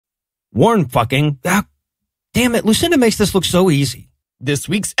Warn fucking. Ah, damn it, Lucinda makes this look so easy. This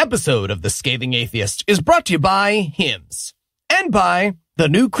week's episode of The Scathing Atheist is brought to you by Hymns and by the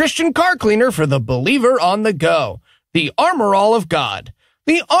new Christian car cleaner for the believer on the go, the Armor All of God.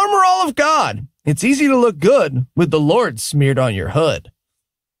 The Armor All of God. It's easy to look good with the Lord smeared on your hood.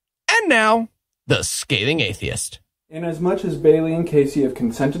 And now, The Scathing Atheist. Inasmuch as Bailey and Casey have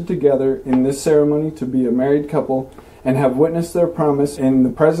consented together in this ceremony to be a married couple and have witnessed their promise in the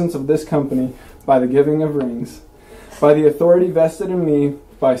presence of this company by the giving of rings, by the authority vested in me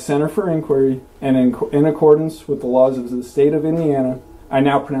by Center for Inquiry and in accordance with the laws of the state of Indiana, I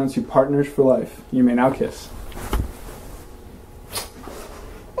now pronounce you partners for life. You may now kiss.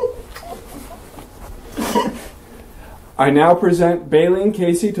 I now present Bailey and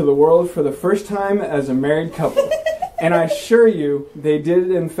Casey to the world for the first time as a married couple. And I assure you, they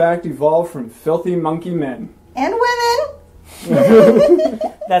did in fact evolve from filthy monkey men. And women!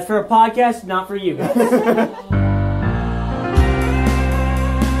 That's for a podcast, not for you guys.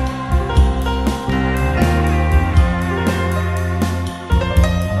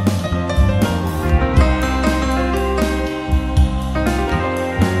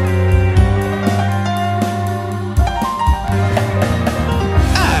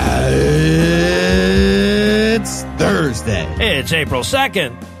 It's April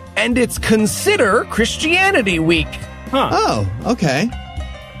 2nd. And it's Consider Christianity Week. Huh. Oh, okay.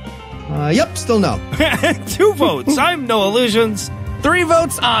 Yep, still no. 2 votes. I'm no illusions. 3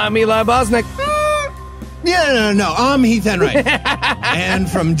 votes. I'm Eli Bosnick. Yeah, no. I'm Heath Enright. And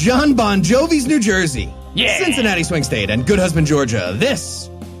from John Bon Jovi's New Jersey, Cincinnati Swing State, and Good Husband, Georgia, this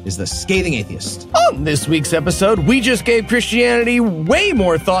is The Scathing Atheist. On this week's episode, we just gave Christianity way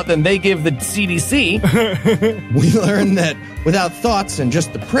more thought than they give the CDC. We learned that without thoughts and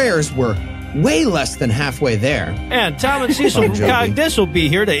just the prayers, we're way less than halfway there. And Tom and Cecil from CogDis will be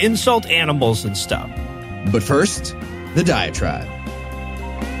here to insult animals and stuff. But first, the diatribe.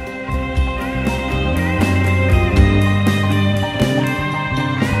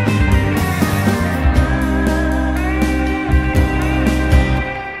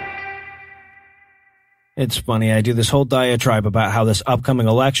 It's funny, I do this whole diatribe about how this upcoming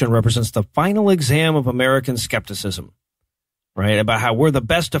election represents the final exam of American skepticism, right? About how we're the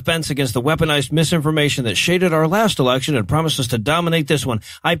best defense against the weaponized misinformation that shaded our last election and promised us to dominate this one.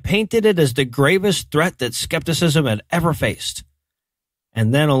 I painted it as the gravest threat that skepticism had ever faced.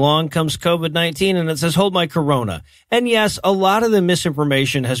 And then along comes COVID-19 and it says, hold my corona. And yes, a lot of the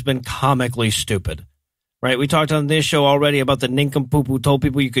misinformation has been comically stupid. Right, we talked on this show already about the nincompoop who told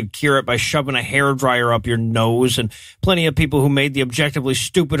people you could cure it by shoving a hairdryer up your nose, and plenty of people who made the objectively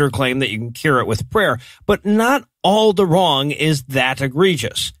stupider claim that you can cure it with prayer. But not all the wrong is that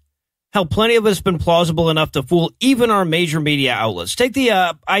egregious. Hell, plenty of it's been plausible enough to fool even our major media outlets. Take the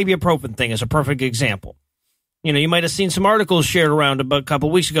ibuprofen thing as a perfect example. You know, you might have seen some articles shared around about a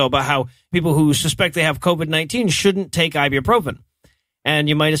couple weeks ago about how people who suspect they have COVID-19 shouldn't take ibuprofen. And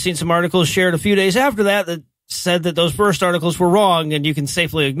you might have seen some articles shared a few days after that that said that those first articles were wrong and you can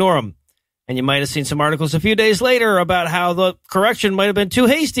safely ignore them. And you might have seen some articles a few days later about how the correction might have been too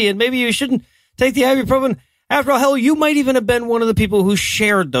hasty and maybe you shouldn't take the ibuprofen. After all, hell, you might even have been one of the people who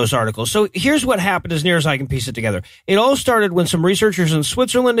shared those articles. So here's what happened as near as I can piece it together. It all started when some researchers in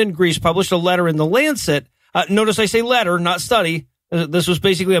Switzerland and Greece published a letter in the Lancet. Notice I say letter, not study. This was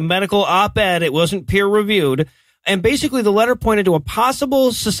basically a medical op-ed. It wasn't peer-reviewed. And basically, the letter pointed to a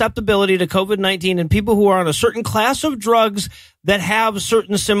possible susceptibility to COVID-19 in people who are on a certain class of drugs that have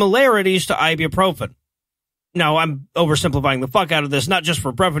certain similarities to ibuprofen. Now, I'm oversimplifying the fuck out of this, not just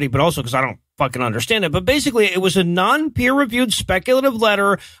for brevity, but also because I don't fucking understand it. But basically, it was a non-peer-reviewed speculative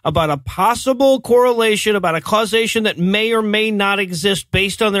letter about a possible correlation, about a causation that may or may not exist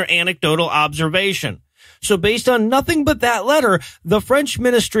based on their anecdotal observation. So based on nothing but that letter, the French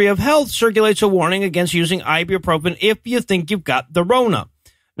Ministry of Health circulates a warning against using ibuprofen if you think you've got the Rona.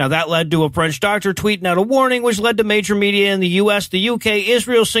 Now, that led to a French doctor tweeting out a warning, which led to major media in the U.S., the U.K.,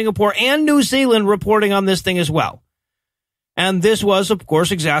 Israel, Singapore, and New Zealand reporting on this thing as well. And this was, of course,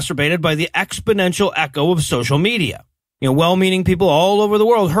 exacerbated by the exponential echo of social media. You know, well-meaning people all over the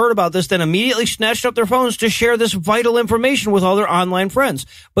world heard about this, then immediately snatched up their phones to share this vital information with all their online friends.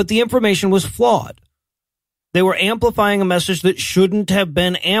 But the information was flawed. They were amplifying a message that shouldn't have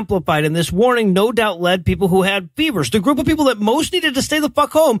been amplified, and this warning no doubt led people who had fevers, the group of people that most needed to stay the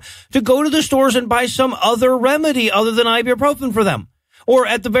fuck home, to go to the stores and buy some other remedy other than ibuprofen for them. Or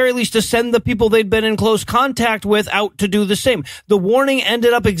at the very least to send the people they'd been in close contact with out to do the same. The warning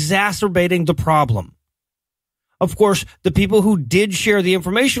ended up exacerbating the problem. Of course, the people who did share the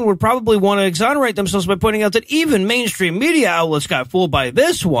information would probably want to exonerate themselves by pointing out that even mainstream media outlets got fooled by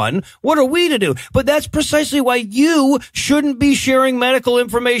this one. What are we to do? But that's precisely why you shouldn't be sharing medical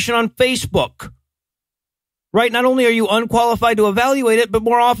information on Facebook. Right? Not only are you unqualified to evaluate it, but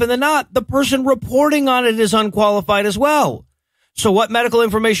more often than not, the person reporting on it is unqualified as well. So what medical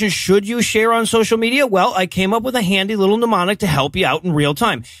information should you share on social media? Well, I came up with a handy little mnemonic to help you out in real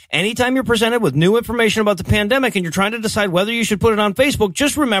time. Anytime you're presented with new information about the pandemic and you're trying to decide whether you should put it on Facebook,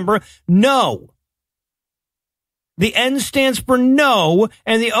 just remember, no. The N stands for no,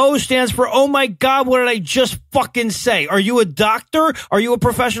 and the O stands for, oh my God, what did I just fucking say? Are you a doctor? Are you a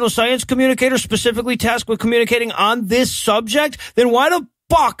professional science communicator specifically tasked with communicating on this subject? Then why the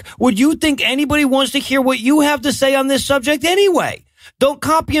fuck would you think anybody wants to hear what you have to say on this subject anyway? Don't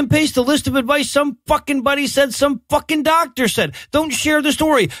copy and paste the list of advice some fucking buddy said, some fucking doctor said. Don't share the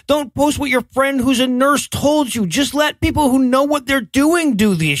story. Don't post what your friend who's a nurse told you. Just let people who know what they're doing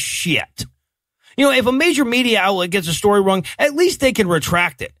do this shit. You know, if a major media outlet gets a story wrong, at least they can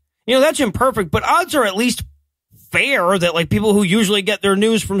retract it. You know, that's imperfect, but odds are at least fair that like people who usually get their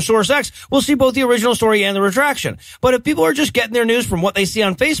news from source X will see both the original story and the retraction. But if people are just getting their news from what they see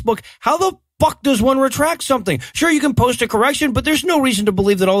on Facebook, how the fuck does one retract something? Sure, you can post a correction, but there's no reason to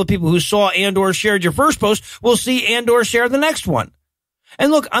believe that all the people who saw and or shared your first post will see and or share the next one. And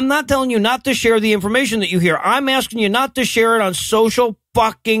look, I'm not telling you not to share the information that you hear. I'm asking you not to share it on social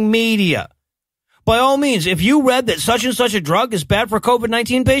fucking media. By all means, if you read that such and such a drug is bad for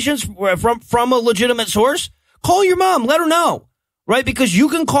COVID-19 patients from a legitimate source, call your mom, let her know, right? Because you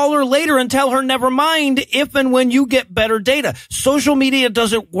can call her later and tell her never mind if and when you get better data. Social media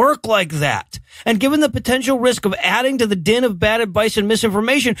doesn't work like that. And given the potential risk of adding to the din of bad advice and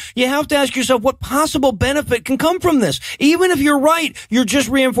misinformation, you have to ask yourself what possible benefit can come from this. Even if you're right, you're just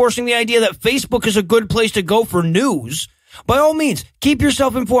reinforcing the idea that Facebook is a good place to go for news. By all means, keep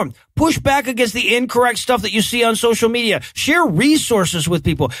yourself informed. Push back against the incorrect stuff that you see on social media. Share resources with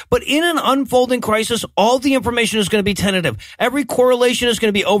people. But in an unfolding crisis, all the information is going to be tentative. Every correlation is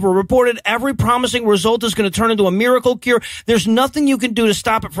going to be overreported. Every promising result is going to turn into a miracle cure. There's nothing you can do to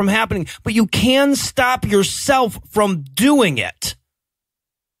stop it from happening, but you can stop yourself from doing it.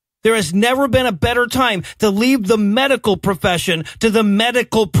 There has never been a better time to leave the medical profession to the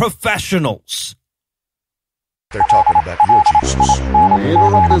medical professionals. They're talking about your Jesus. We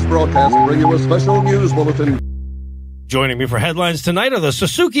interrupt this broadcast and bring you a special news bulletin. Joining me for headlines tonight are the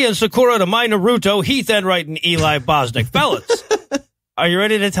Sasuke and Sakura to my Naruto, Heath Enright and Eli Bosnick. Fellas, are you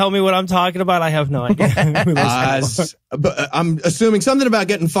ready to tell me what I'm talking about? I have no idea. I'm assuming something about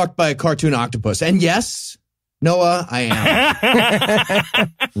getting fucked by a cartoon octopus. And yes, Noah, I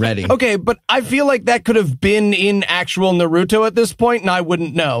am ready. Okay, but I feel like that could have been in actual Naruto at this point, and I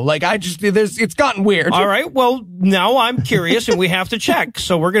wouldn't know. Like, it's gotten weird. All right, well, now I'm curious, and we have to check.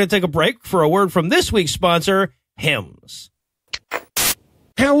 So we're going to take a break for a word from this week's sponsor, Hims.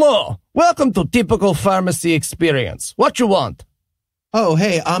 Hello, welcome to Typical Pharmacy Experience. What you want? Oh,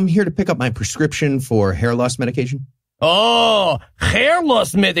 hey, I'm here to pick up my prescription for hair loss medication. Oh, hair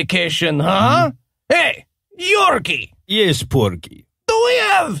loss medication, huh? Hey, Yorkie. Yes, Porky. Do we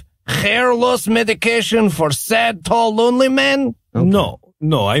have hair loss medication for sad, tall, lonely men? Okay.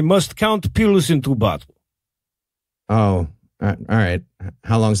 No, I must count pills into bottle. Oh, all right.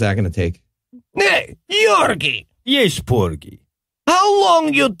 How long is that going to take? Hey, Yorkie. Yes, Porky. How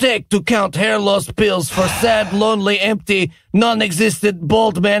long you take to count hair loss pills for sad, lonely, empty, non-existent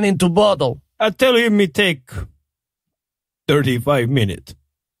bald man into bottle? I tell him me take 35 minutes.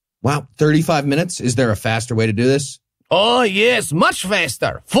 Wow, 35 minutes? Is there a faster way to do this? Oh, yes, much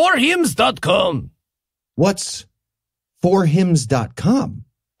faster. forhims.com. What's forhims.com?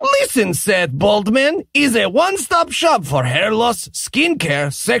 Listen, sad bald man is a one-stop shop for hair loss,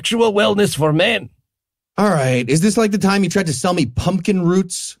 skincare, sexual wellness for men. All right, is this like the time you tried to sell me pumpkin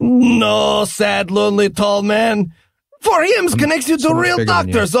roots? No, sad, lonely, tall man. ForHims connects you to real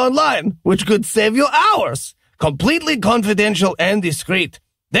doctors online, which could save you hours. Completely confidential and discreet.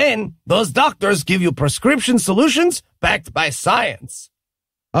 Then, those doctors give you prescription solutions backed by science.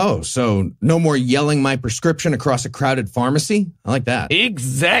 Oh, so no more yelling my prescription across a crowded pharmacy? I like that.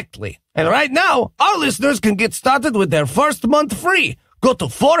 Exactly. And right now, our listeners can get started with their first month free. Go to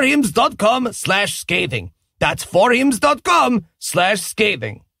forhims.com/scathing. That's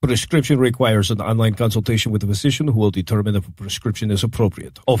forhims.com/scathing. Prescription requires an online consultation with a physician who will determine if a prescription is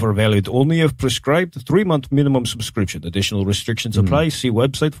appropriate. Offer valid only if prescribed. 3-month minimum subscription. Additional restrictions apply. See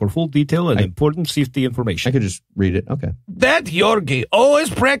website for full detail and important safety information. I could just read it. Okay. That Yorgi,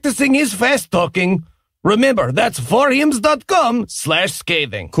 always practicing his fast talking. Remember, that's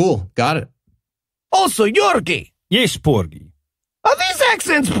forhims.com/scathing. Cool. Got it. Also, Yorgi, Yes, Porgy. Are these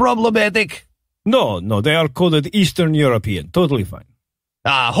accents problematic? No, they are coded Eastern European. Totally fine.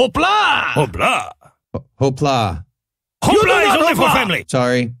 Ah, hopla! Hopla. Hopla. Hopla is only for family.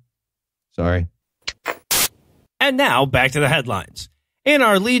 Sorry. And now, back to the headlines. In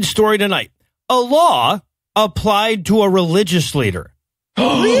our lead story tonight, a law applied to a religious leader.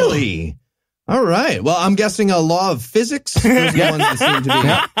 Really? All right. Well, I'm guessing a law of physics. Those are the ones that seem to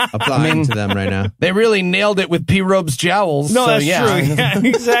be applying to them right now. They really nailed it with P-Robe's jowls. No, so, that's true. Yeah,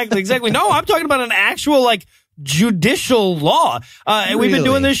 exactly. No, I'm talking about an actual, judicial law. We've been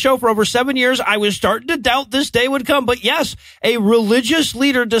doing this show for over 7 years. I was starting to doubt this day would come, but yes, a religious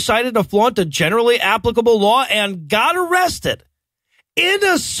leader decided to flaunt a generally applicable law and got arrested in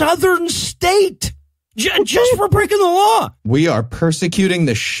a southern state just for breaking the law. We are persecuting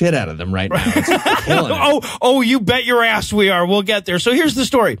the shit out of them right now. It's killing it. Oh, you bet your ass we are. We'll get there. So here's the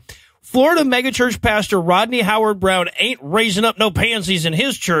story. Florida megachurch pastor Rodney Howard Brown ain't raising up no pansies in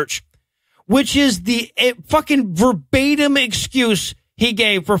his church, which is the fucking verbatim excuse he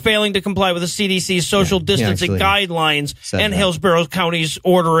gave for failing to comply with the CDC's social distancing guidelines and Hillsborough County's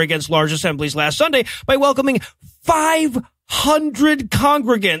order against large assemblies last Sunday by welcoming 500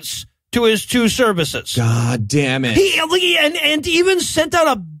 congregants to his 2 services. God damn it. And even sent out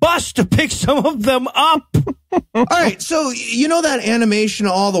a bus to pick some of them up. All right, so you know that animation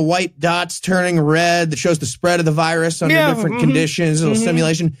of all the white dots turning red that shows the spread of the virus under different conditions, little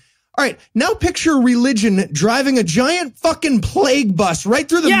simulation? All right, now picture religion driving a giant fucking plague bus right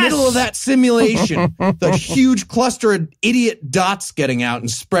through the middle of that simulation. The huge cluster of idiot dots getting out and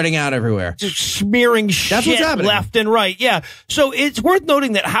spreading out everywhere. Just smearing shit left and right. Yeah. So it's worth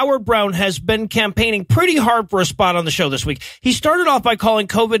noting that Howard Brown has been campaigning pretty hard for a spot on the show this week. He started off by calling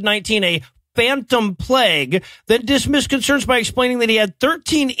COVID-19 a phantom plague, then dismissed concerns by explaining that he had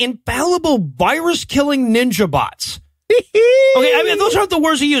 13 infallible virus-killing ninja bots. Okay, I mean, those aren't the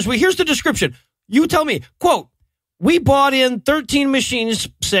words he used. Well, here's the description. You tell me, quote, we bought in 13 machines,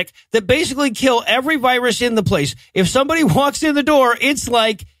 sick, that basically kill every virus in the place. If somebody walks in the door, it's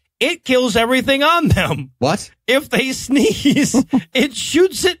like it kills everything on them. What? If they sneeze, it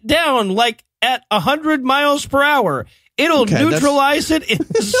shoots it down like at 100 miles per hour. It'll neutralize it in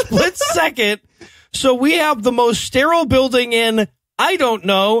a split second. So we have the most sterile building in, I don't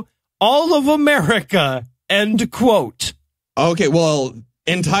know, all of America. End quote. Okay, well,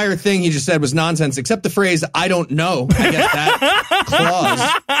 entire thing he just said was nonsense, except the phrase, I don't know. I guess that clause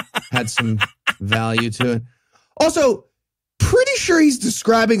had some value to it. Also, pretty sure he's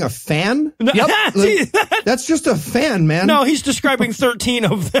describing a fan. Yep. That's just a fan, man. No, he's describing 13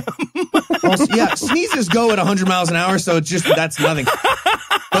 of them. Also, yeah, sneezes go at 100 miles an hour, so it's just, that's nothing.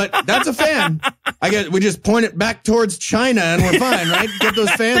 But that's a fan. I guess we just point it back towards China and we're fine, right? Get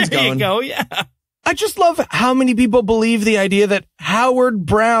those fans there going. You go, yeah. I just love how many people believe the idea that Howard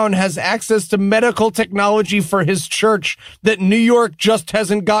Brown has access to medical technology for his church that New York just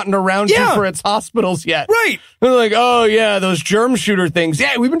hasn't gotten around to for its hospitals yet. Right. They're like, oh, yeah, those germ shooter things.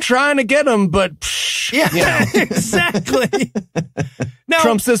 Yeah, we've been trying to get them, but exactly. Now,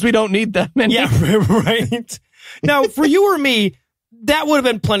 Trump says we don't need them. Yeah, right. Now, for you or me, that would have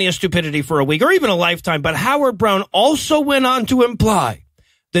been plenty of stupidity for a week or even a lifetime. But Howard Brown also went on to imply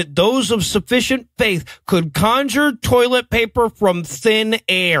that those of sufficient faith could conjure toilet paper from thin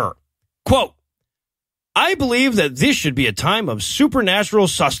air. Quote, I believe that this should be a time of supernatural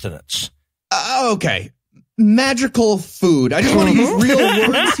sustenance. Okay. Magical food. I just want to use real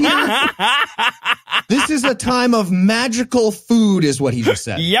words here. This is a time of magical food is what he just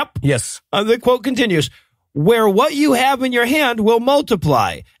said. Yep. Yes. The quote continues, where what you have in your hand will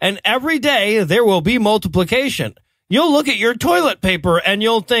multiply, and every day there will be multiplication. You'll look at your toilet paper and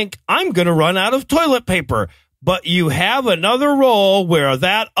you'll think, I'm going to run out of toilet paper. But you have another roll where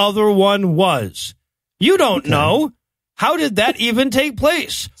that other one was. You don't know. How did that even take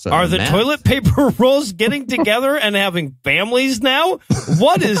place? So are the toilet paper rolls getting together and having families now?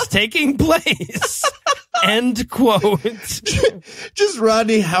 What is taking place? End quote. Just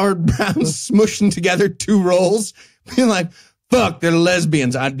Rodney Howard Brown smushing together 2 rolls, being like, fuck, they're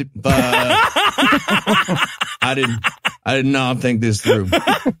lesbians. I did not think this through.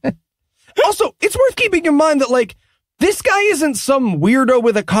 Also, it's worth keeping in mind that, like, this guy isn't some weirdo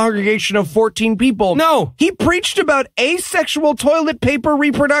with a congregation of 14 people. No. He preached about asexual toilet paper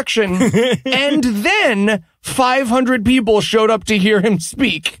reproduction, and then 500 people showed up to hear him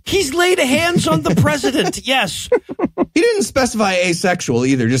speak. He's laid hands on the president, yes. He didn't specify asexual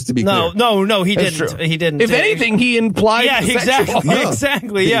either, just to be clear. No, he didn't. He didn't. If anything, he implied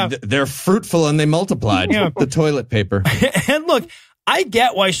exactly, yeah. They're fruitful and they multiplied. The toilet paper. And look, I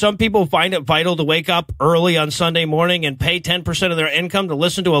get why some people find it vital to wake up early on Sunday morning and pay 10% of their income to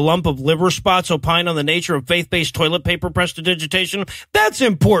listen to a lump of liver spots opine on the nature of faith-based toilet paper prestidigitation. That's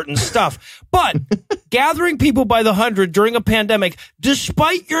important stuff. But gathering people by the hundred during a pandemic,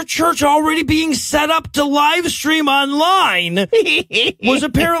 despite your church already being set up to live stream online, was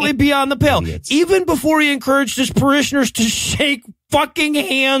apparently beyond the pale. Even before he encouraged his parishioners to shake fucking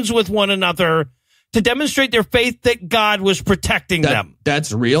hands with one another to demonstrate their faith that God was protecting them.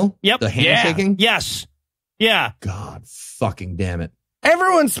 That's real? Yep. The handshaking? Yes. Yeah. God fucking damn it.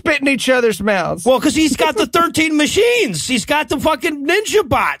 Everyone's spitting each other's mouths. Well, because he's got the 13 machines. He's got the fucking ninja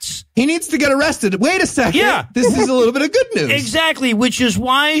bots. He needs to get arrested. Wait a second. Yeah. This is a little bit of good news. Exactly, which is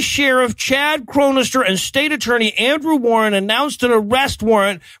why Sheriff Chad Cronister and State Attorney Andrew Warren announced an arrest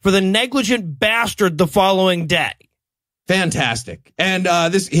warrant for the negligent bastard the following day. Fantastic. And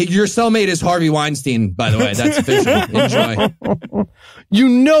your cellmate is Harvey Weinstein, by the way. That's official. Enjoy. You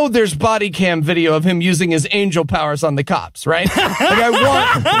know there's body cam video of him using his angel powers on the cops, right? Like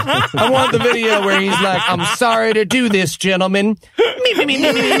I want the video where he's like, I'm sorry to do this, gentlemen.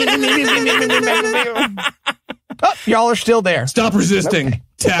 Oh, y'all are still there. Stop resisting. Okay.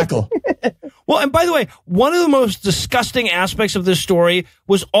 Tackle. Well, and by the way, one of the most disgusting aspects of this story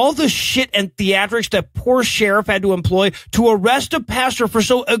was all the shit and theatrics that poor sheriff had to employ to arrest a pastor for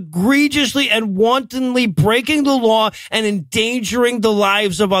so egregiously and wantonly breaking the law and endangering the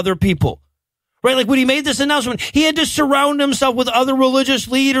lives of other people. Right? Like when he made this announcement, he had to surround himself with other religious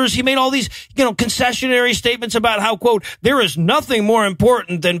leaders. He made all these, concessionary statements about how, quote, there is nothing more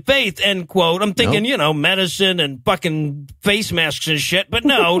important than faith, end quote. I'm thinking, medicine and fucking face masks and shit. But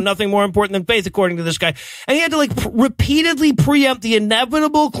no, nothing more important than faith, according to this guy. And he had to repeatedly preempt the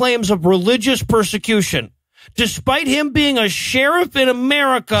inevitable claims of religious persecution, despite him being a sheriff in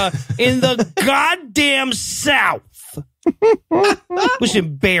America in the goddamn South. It was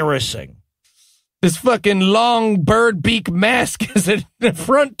embarrassing. This fucking long bird beak mask is an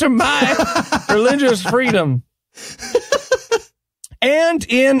affront to my religious freedom. And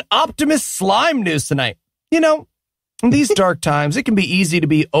in Optimus Slime news tonight, in these dark times, it can be easy to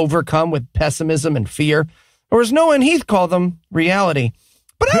be overcome with pessimism and fear, or as Noah and Heath call them, reality.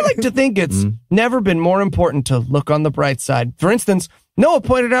 But I like to think it's never been more important to look on the bright side. For instance, Noah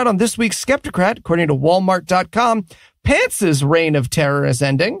pointed out on this week's Skeptocrat, according to Walmart.com, Pants's reign of terror is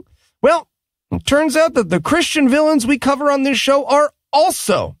ending. Well, it turns out that the Christian villains we cover on this show are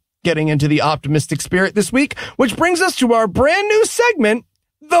also getting into the optimistic spirit this week, which brings us to our brand new segment,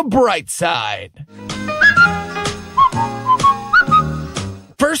 The Bright Side.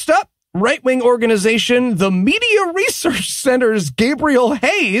 First up, right-wing organization The Media Research Center's Gabriel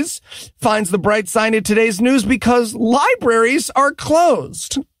Hayes finds the bright side in today's news because libraries are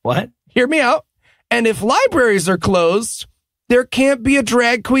closed. What? Hear me out. And if libraries are closed, there can't be a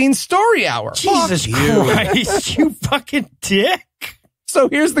drag queen story hour. Jesus Christ, you fucking dick. So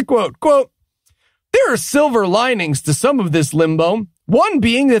here's the quote. Quote, there are silver linings to some of this limbo. One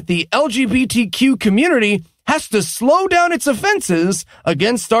being that the LGBTQ community has to slow down its offenses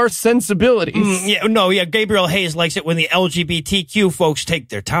against our sensibilities. Gabriel Hayes likes it when the LGBTQ folks take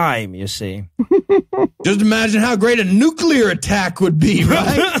their time, you see. Just imagine how great a nuclear attack would be,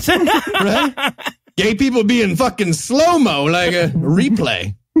 right? Right? Gay people being fucking slow-mo like a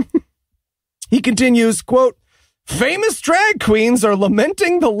replay. He continues, quote, famous drag queens are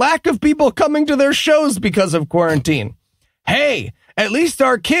lamenting the lack of people coming to their shows because of quarantine. Hey, at least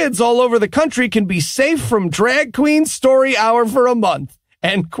our kids all over the country can be safe from drag queen story hour for a month,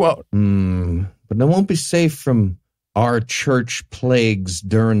 end quote. But they won't be safe from our church plagues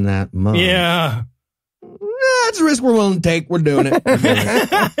during that month. Yeah. That's a risk we're willing to take. We're doing it.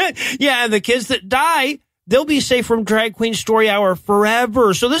 Yeah, and the kids that die, they'll be safe from drag queen story hour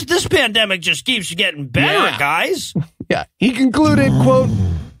forever. So this pandemic just keeps getting better, guys. Yeah. He concluded, quote,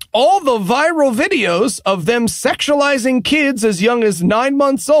 all the viral videos of them sexualizing kids as young as 9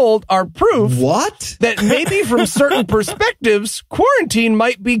 months old are proof that maybe from certain perspectives, quarantine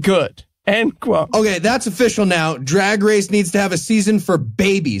might be good. End quote. Okay, that's official now. Drag Race needs to have a season for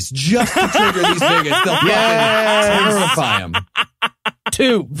babies just to trigger these bigots. They'll fucking terrify them.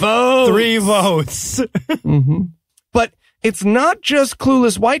 2 votes. 3 votes. But it's not just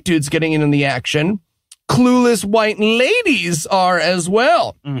clueless white dudes getting in the action. Clueless white ladies are as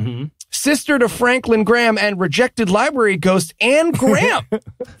well. Sister to Franklin Graham and rejected library ghost Anne Graham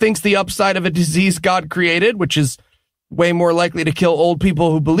thinks the upside of a disease God created, which is way more likely to kill old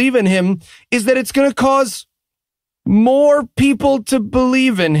people who believe in him, is that it's going to cause more people to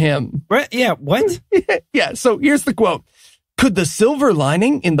believe in him. Right? Yeah, what? Yeah, so here's the quote. Could the silver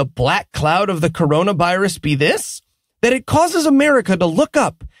lining in the black cloud of the coronavirus be this? that it causes America to look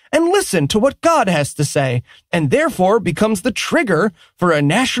up and listen to what God has to say, and therefore becomes the trigger for a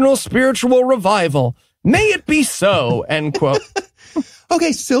national spiritual revival. May it be so, end quote.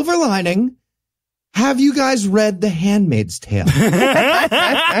 Okay, silver lining. Have you guys read The Handmaid's Tale?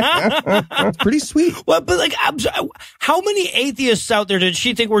 It's pretty sweet. Well, but like, how many atheists out there did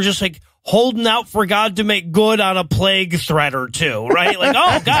she think were just like holding out for God to make good on a plague threat or two, right? Like,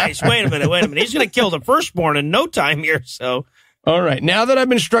 oh, guys, wait a minute. He's going to kill the firstborn in no time here, so... All right, now that I've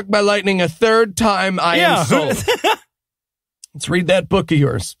been struck by lightning a third time, I am sold. Let's read that book of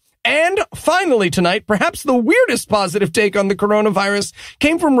yours. And finally tonight, perhaps the weirdest positive take on the coronavirus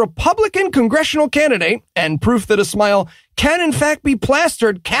came from Republican congressional candidate and proof that a smile can in fact be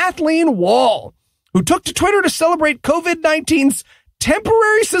plastered, Kathleen Wall, who took to Twitter to celebrate COVID-19's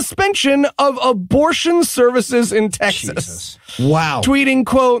temporary suspension of abortion services in Texas. Jesus. Wow. Tweeting,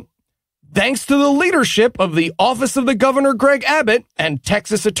 quote, "Thanks to the leadership of the Office of the Governor Greg Abbott and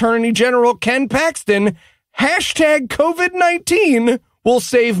Texas Attorney General Ken Paxton, hashtag COVID-19 will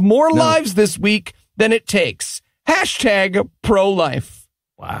save more lives this week than it takes. Hashtag pro-life."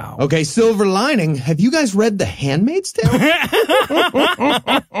 Wow. Okay, silver lining. Have you guys read The Handmaid's Tale?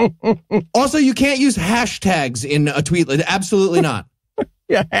 Also, you can't use hashtags in a tweet. Absolutely not.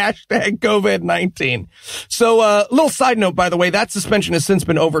 Yeah, hashtag COVID-19. So, little side note, by the way, that suspension has since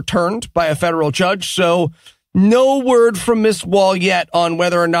been overturned by a federal judge. So no word from Miss Wall yet on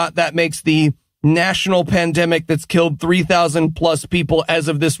whether or not that makes the national pandemic that's killed 3,000 plus people as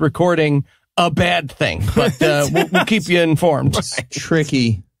of this recording a bad thing. But we'll keep you informed.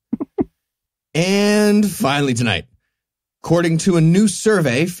 Tricky. And finally tonight, according to a new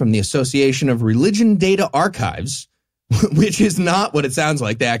survey from the Association of Religion Data Archives, which is not what it sounds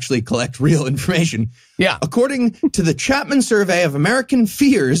like. They actually collect real information. Yeah. According to the Chapman Survey of American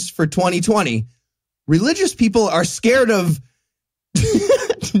Fears for 2020, religious people are scared of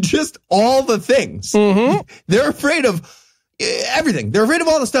just all the things. Mm-hmm. They're afraid of everything. They're afraid of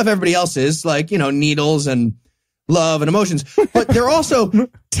all the stuff everybody else is, like, needles and love and emotions. But they're also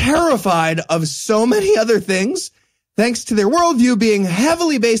terrified of so many other things, thanks to their worldview being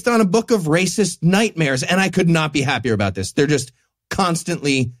heavily based on a book of racist nightmares. And I could not be happier about this. They're just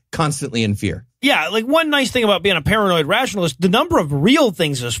constantly in fear. Yeah, like one nice thing about being a paranoid rationalist, the number of real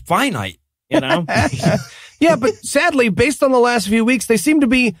things is finite, Yeah, but sadly, based on the last few weeks, they seem to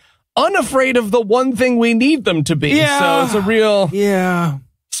be unafraid of the one thing we need them to be. Yeah. So it's a real... Yeah.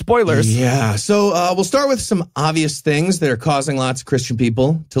 Spoilers. Yeah. So we'll start with some obvious things that are causing lots of Christian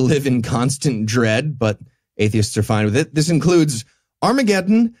people to live in constant dread, but atheists are fine with it. This includes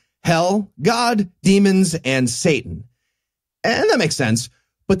Armageddon, hell, God, demons, and Satan. And that makes sense.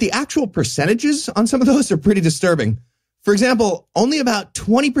 But the actual percentages on some of those are pretty disturbing. For example, only about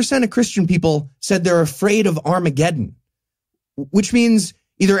 20% of Christian people said they're afraid of Armageddon, which means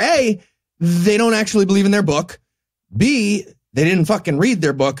either A, they don't actually believe in their book, B, they didn't fucking read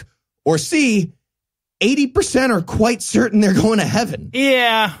their book, or C, 80% are quite certain they're going to heaven.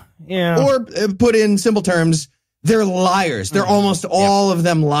 Yeah. Or put in simple terms, they're liars. They're almost all of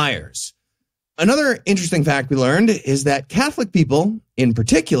them liars. Another interesting fact we learned is that Catholic people, in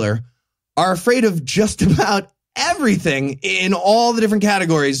particular, are afraid of just about everything in all the different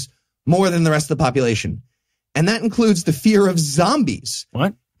categories more than the rest of the population. And that includes the fear of zombies.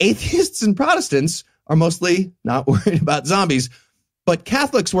 What? Atheists and Protestants are mostly not worried about zombies, but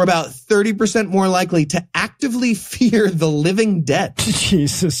Catholics were about 30% more likely to actively fear the living dead.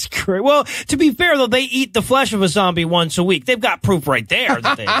 Jesus Christ. Well, to be fair, though, they eat the flesh of a zombie once a week. They've got proof right there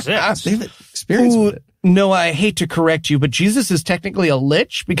that they exist. They've experienced with it. No, I hate to correct you, but Jesus is technically a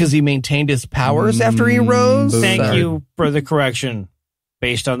lich because he maintained his powers after he rose. Thank you for the correction.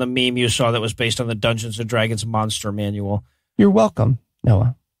 Based on the meme you saw that was based on the Dungeons & Dragons monster manual. You're welcome,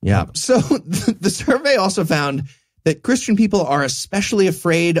 Noah. Yeah. So the survey also found that Christian people are especially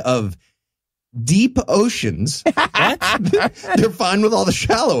afraid of deep oceans. What? They're fine with all the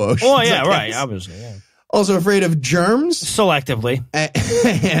shallow oceans. Oh, yeah, right. Obviously, yeah. Also afraid of germs. Selectively.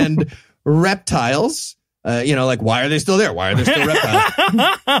 And reptiles. Like, why are they still there? Why are there still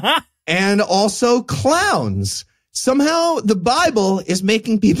reptiles? And also clowns. Somehow the Bible is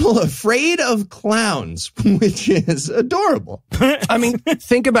making people afraid of clowns, which is adorable. I mean,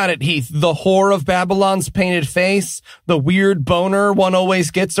 think about it, Heath. The whore of Babylon's painted face, the weird boner one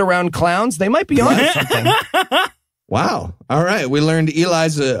always gets around clowns. They might be onto something. Wow. All right. We learned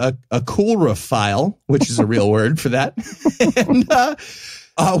Eli's a coolrophile, which is a real word for that. And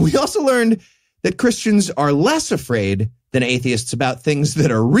we also learned that Christians are less afraid than atheists about things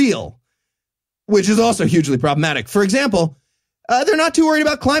that are real, which is also hugely problematic. For example, they're not too worried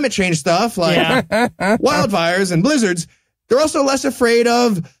about climate change stuff like wildfires and blizzards. They're also less afraid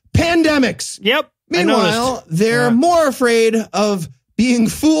of pandemics. Yep. Meanwhile, they're more afraid of being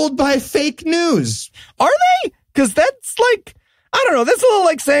fooled by fake news. Are they? Because that's like, I don't know, that's a little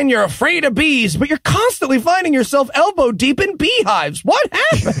like saying you're afraid of bees, but you're constantly finding yourself elbow deep in beehives. What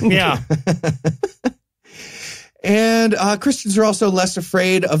happened? Yeah. And Christians are also less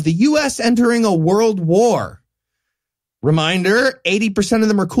afraid of the U.S. entering a world war. Reminder, 80% of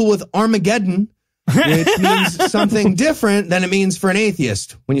them are cool with Armageddon, which means something different than it means for an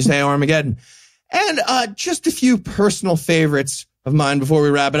atheist when you say Armageddon. And just a few personal favorites of mine before we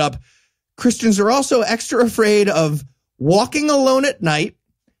wrap it up. Christians are also extra afraid of walking alone at night.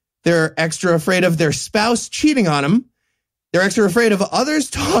 They're extra afraid of their spouse cheating on them. They're extra afraid of others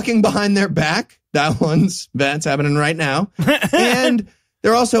talking behind their back. That's happening right now. And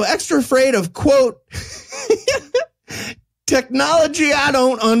they're also extra afraid of, quote, technology I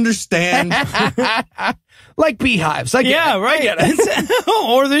don't understand. Like beehives. I get it. Right.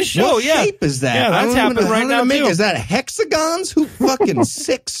 Or this show. What shape is that? Yeah, that's happening right now, too. Is that hexagons? Who fucking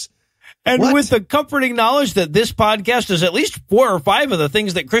six? And with the comforting knowledge that this podcast is at least 4 or 5 of the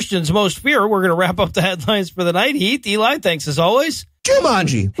things that Christians most fear, we're going to wrap up the headlines for the night. Heath, Eli, thanks as always.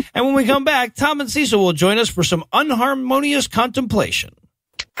 Jumanji. And when we come back, Tom and Cecil will join us for some unharmonious contemplation.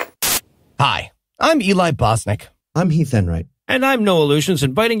 Hi, I'm Eli Bosnick. I'm Heath Enright. And I'm Noah Lugeons,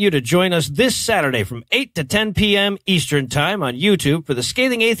 inviting you to join us this Saturday from 8 to 10 p.m. Eastern Time on YouTube for the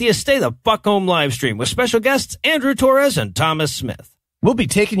Scathing Atheist Stay the Fuck Home live stream with special guests Andrew Torres and Thomas Smith. We'll be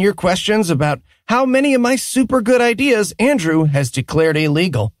taking your questions about how many of my super good ideas Andrew has declared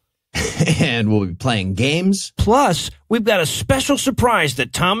illegal. And we'll be playing games. Plus, we've got a special surprise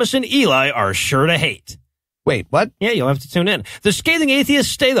that Thomas and Eli are sure to hate. Wait, what? Yeah, you'll have to tune in. The Scathing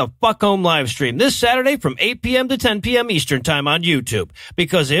Atheist Stay the Fuck Home live stream this Saturday from 8 p.m. to 10 p.m. Eastern Time on YouTube.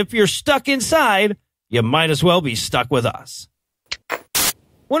 Because if you're stuck inside, you might as well be stuck with us.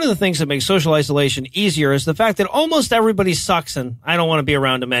 One of the things that makes social isolation easier is the fact that almost everybody sucks and I don't want to be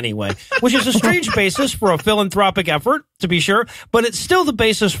around them anyway, which is a strange basis for a philanthropic effort, to be sure, but it's still the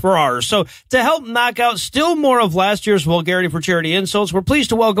basis for ours. So to help knock out still more of last year's vulgarity for charity insults, we're pleased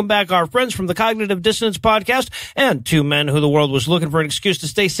to welcome back our friends from the Cognitive Dissonance podcast and 2 men who the world was looking for an excuse to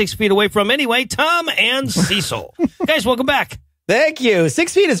stay 6 feet away from anyway, Tom and Cecil. Guys, welcome back. Thank you.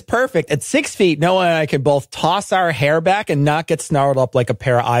 6 feet is perfect. At 6 feet, Noah and I can both toss our hair back and not get snarled up like a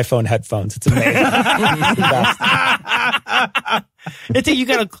pair of iPhone headphones. It's amazing. It's the best. You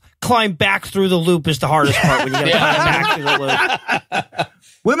got to climb back through the loop is the hardest part when you got to climb back through the loop.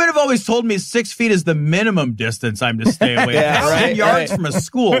 Women have always told me 6 feet is the minimum distance I'm to stay away. 1,000 yards from a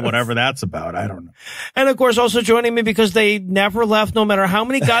school, whatever that's about. I don't know. And of course, also joining me because they never left, no matter how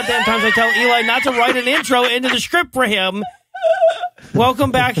many goddamn times I tell Eli not to write an intro into the script for him.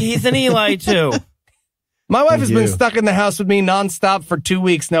 Welcome back, Heath and Eli, too. My wife has been stuck in the house with me nonstop for 2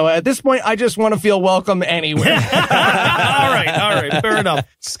 weeks, Noah. At this point, I just want to feel welcome anywhere. All right, fair enough.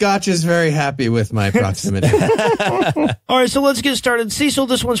 Scotch is very happy with my proximity. All right, so let's get started. Cecil,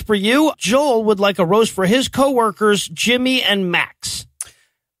 this one's for you. Joel would like a roast for his coworkers, Jimmy and Max.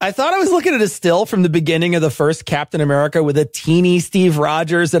 I thought I was looking at a still from the beginning of the first Captain America with a teeny Steve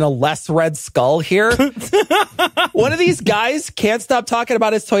Rogers and a less red skull here. One of these guys can't stop talking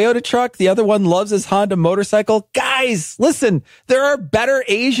about his Toyota truck. The other one loves his Honda motorcycle. Guys, listen, there are better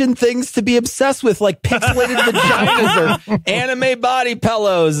Asian things to be obsessed with, like pixelated vaginas or anime body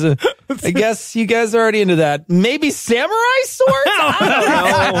pillows. I guess you guys are already into that. Maybe samurai swords?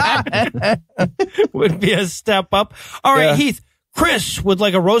 I don't know. Would be a step up. All right, Heath. Chris would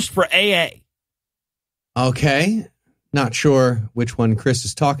like a roast for AA. Okay. Not sure which one Chris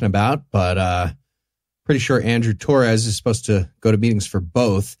is talking about, but pretty sure Andrew Torres is supposed to go to meetings for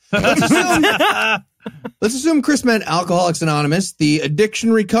both. Let's assume Chris meant Alcoholics Anonymous, the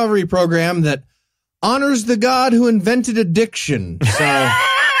addiction recovery program that honors the God who invented addiction. So,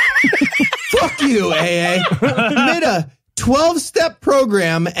 fuck you, AA. Made a 12-step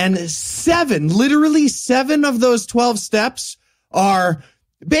program, and literally seven of those 12 steps are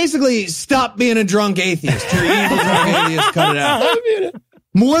basically stop being a drunk atheist. You're evil drunk atheist, cut it out.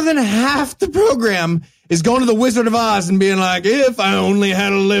 More than half the program is going to the Wizard of Oz and being like, if I only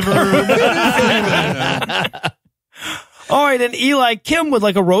had a liver. All right, and Eli, Kim would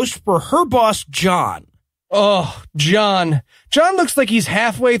like a roast for her boss, John. Oh, John. John looks like he's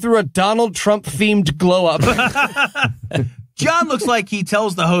halfway through a Donald Trump-themed glow-up. John looks like he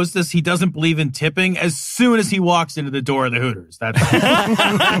tells the hostess he doesn't believe in tipping as soon as he walks into the door of the Hooters. That's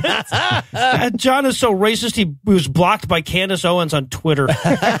John is so racist, he was blocked by Candace Owens on Twitter.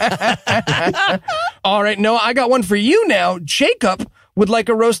 All right, Noah, I got one for you now. Jacob would like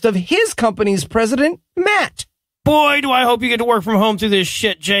a roast of his company's president, Matt. Boy, do I hope you get to work from home through this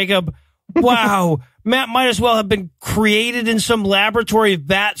shit, Jacob. Wow. Matt might as well have been created in some laboratory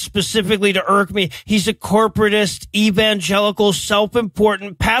vat specifically to irk me. He's a corporatist, evangelical,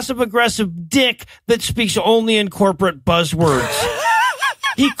 self-important, passive-aggressive dick that speaks only in corporate buzzwords.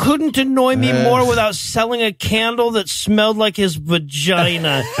 He couldn't annoy me more without selling a candle that smelled like his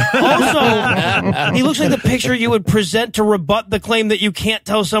vagina. Also, he looks like the picture you would present to rebut the claim that you can't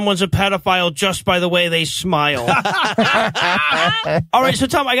tell someone's a pedophile just by the way they smile. All right, so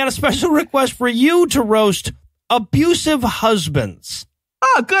Tom, I got a special request for you to roast abusive husbands.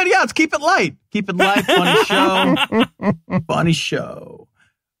 Oh, good. Yeah, let's keep it light. Keep it light. Funny show. Funny show.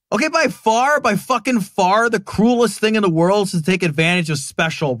 Okay, by fucking far, the cruelest thing in the world is to take advantage of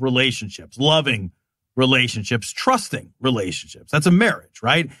special relationships, loving relationships, trusting relationships. That's a marriage,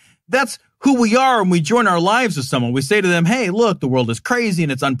 right? That's who we are when we join our lives with someone. We say to them, hey, look, the world is crazy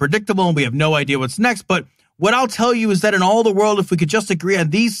and it's unpredictable and we have no idea what's next. But what I'll tell you is that in all the world, if we could just agree on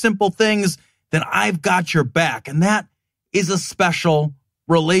these simple things, then I've got your back. And that is a special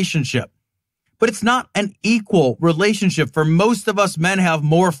relationship. But it's not an equal relationship. For most of us, men have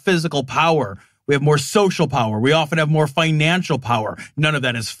more physical power. We have more social power. We often have more financial power. None of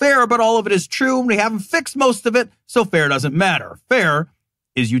that is fair, but all of it is true. We haven't fixed most of it, so fair doesn't matter. Fair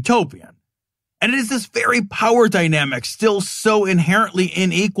is utopian. And it is this very power dynamic, still so inherently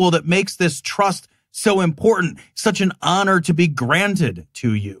unequal, that makes this trust so important, such an honor to be granted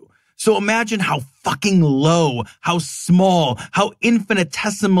to you. So imagine how fucking low, how small, how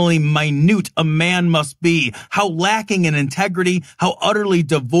infinitesimally minute a man must be, how lacking in integrity, how utterly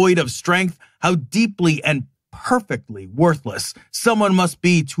devoid of strength, how deeply and perfectly worthless someone must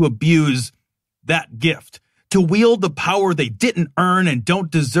be to abuse that gift, to wield the power they didn't earn and don't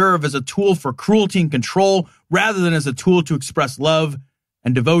deserve as a tool for cruelty and control rather than as a tool to express love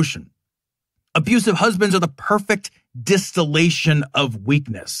and devotion. Abusive husbands are the perfect distillation of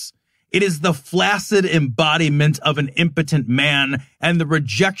weakness. It is the flaccid embodiment of an impotent man and the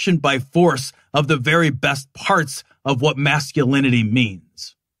rejection by force of the very best parts of what masculinity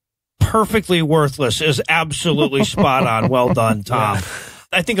means. Perfectly worthless is absolutely spot on. Well done, Tom. Yeah.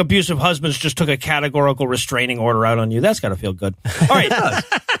 I think abusive husbands just took a categorical restraining order out on you. That's got to feel good. All right,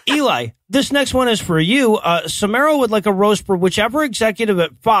 Eli, this next one is for you. Samara would like a roast for whichever executive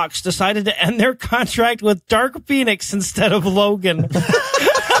at Fox decided to end their contract with Dark Phoenix instead of Logan.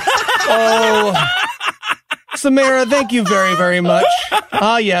 Oh, Samara, thank you very, very much.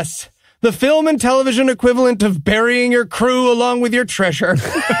 Ah, yes. The film and television equivalent of burying your crew along with your treasure.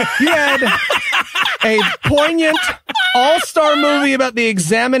 You had a poignant all-star movie about the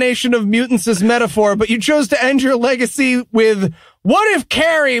examination of mutants as metaphor, but you chose to end your legacy with What If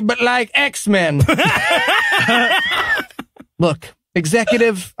Carrie, but like X-Men? Look,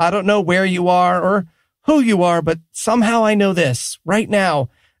 executive, I don't know where you are or who you are, but somehow I know this. Right now,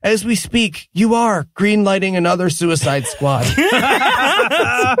 as we speak, you are greenlighting another Suicide Squad.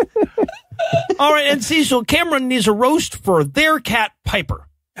 All right, and Cecil, Cameron needs a roast for their cat, Piper.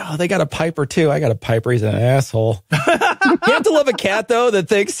 Oh, they got a Piper, too. I got a Piper. He's an asshole. You have to love a cat, though, that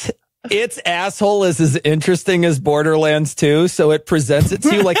thinks its asshole is as interesting as Borderlands 2, so it presents it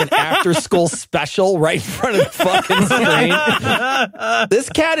to you like an after-school special right in front of the fucking screen. This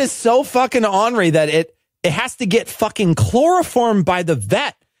cat is so fucking ornery that it has to get fucking chloroformed by the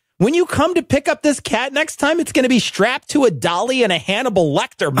vet. When you come to pick up this cat next time, it's going to be strapped to a dolly and a Hannibal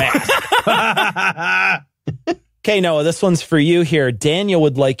Lecter mask. Okay, Noah, this one's for you here. Daniel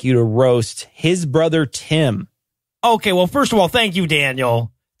would like you to roast his brother, Tim. Okay, well, first of all, thank you,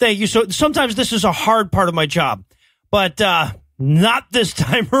 Daniel. Thank you. So sometimes this is a hard part of my job, but not this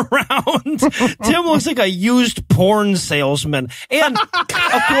time around. Tim looks like a used porn salesman. And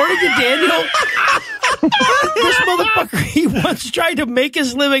according to Daniel, this motherfucker, he once tried to make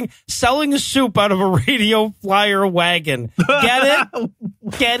his living selling soup out of a radio flyer wagon. Get it?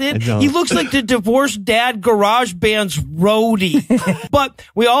 Get it? He looks like the divorced dad garage band's roadie. But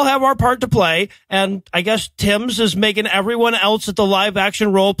we all have our part to play, and I guess Tim's is making everyone else at the live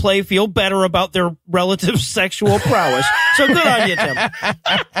action role play feel better about their relative sexual prowess. So good on you, Tim.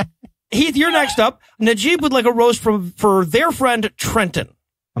 Heath, you're next up. Najib would like a roast for their friend Trenton.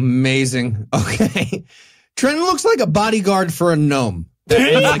 Amazing. Okay. Trenton looks like a bodyguard for a gnome.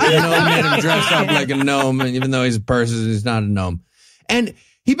 Like a gnome made him dress up like a gnome, and even though he's a person, he's not a gnome. And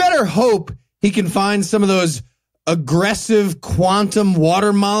he better hope he can find some of those aggressive quantum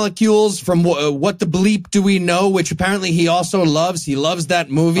water molecules from What the Bleep Do We Know, which apparently he also loves. He loves that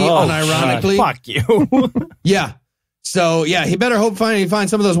movie, unironically. Fuck you. Yeah. So, yeah, he better hope he finds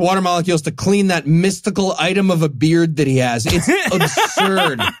some of those water molecules to clean that mystical item of a beard that he has. It's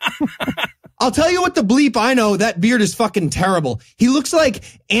absurd. I'll tell you what the bleep I know, that beard is fucking terrible. He looks like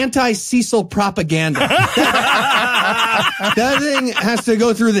anti-Cecil propaganda. That thing has to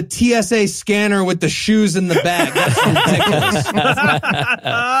go through the TSA scanner with the shoes in the bag. That's ridiculous.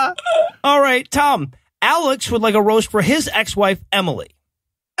 All right, Tom. Alex would like a roast for his ex-wife, Emily.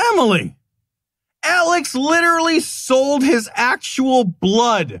 Emily. Alex literally sold his actual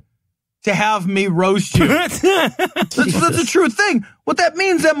blood to have me roast you. That's a true thing. What that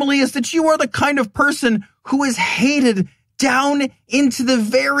means, Emily, is that you are the kind of person who is hated down into the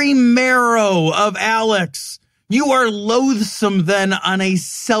very marrow of Alex. You are loathsome then on a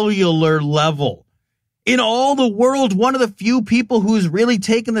cellular level. In all the world, one of the few people who's really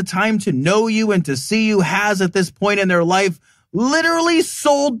taken the time to know you and to see you has at this point in their life literally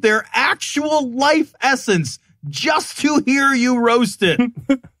sold their actual life essence just to hear you roast it.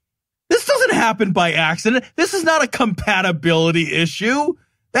 This doesn't happen by accident. This is not a compatibility issue.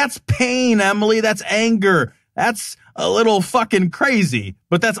 That's pain, Emily. That's anger. That's a little fucking crazy,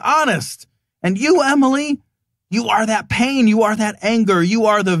 but that's honest. And you, Emily, you are that pain. You are that anger. You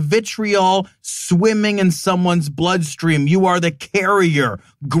are the vitriol swimming in someone's bloodstream. You are the carrier,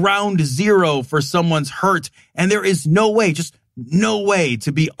 ground zero for someone's hurt. And there is no way, just no way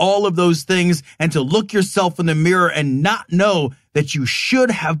to be all of those things and to look yourself in the mirror and not know that you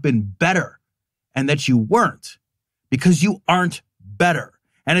should have been better and that you weren't, because you aren't better.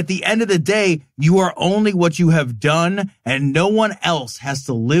 And at the end of the day, you are only what you have done, and no one else has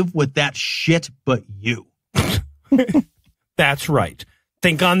to live with that shit but you. That's right.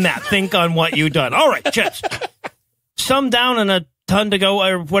 Think on that. Think on what you've done. All right, Jets. Some down and a ton to go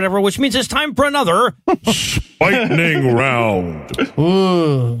or whatever, which means it's time for another Lightning round.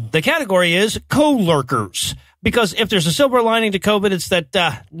 Ooh. The category is co-lurkers. Because if there's a silver lining to COVID, it's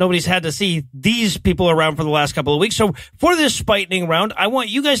that nobody's had to see these people around for the last couple of weeks. So for this lightning round, I want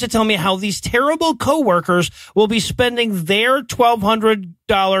you guys to tell me how these terrible coworkers will be spending their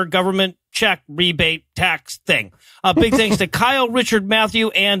 $1,200 government check rebate tax thing. Big thanks to Kyle, Richard, Matthew,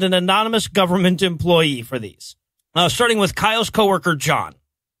 and an anonymous government employee for these. Starting with Kyle's coworker, John.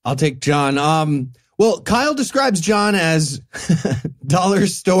 I'll take John. Well, Kyle describes John as dollar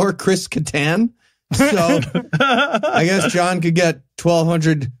store Chris Kattan. So I guess John could get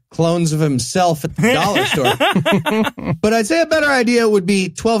 1,200 clones of himself at the dollar store. But I'd say a better idea would be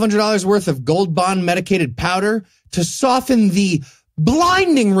 $1,200 worth of Gold Bond medicated powder to soften the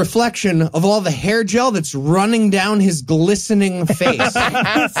blinding reflection of all the hair gel that's running down his glistening face. All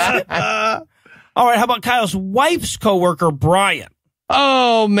right, how about Kyle's wife's coworker, Brian?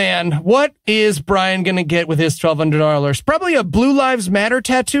 Oh, man. What is Brian going to get with his $1,200? Probably a Blue Lives Matter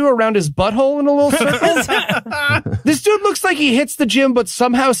tattoo around his butthole in a little circle. This dude looks like he hits the gym but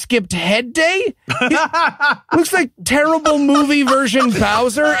somehow skipped head day. Looks like terrible movie version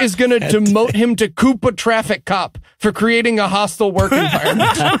Bowser is going to demote him to Koopa traffic cop for creating a hostile work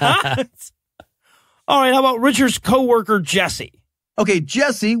environment. All right, how about Richard's coworker, Jesse? Okay,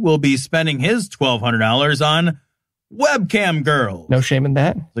 Jesse will be spending his $1,200 on webcam girls. No shame in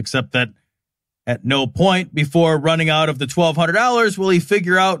that. Except that at no point before running out of the $1,200 will he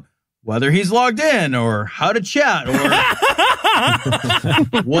figure out whether he's logged in or how to chat or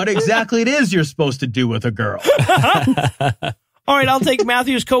what exactly it is you're supposed to do with a girl. All right, I'll take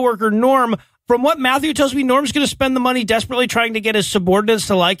Matthew's coworker, Norm. From what Matthew tells me, Norm's going to spend the money desperately trying to get his subordinates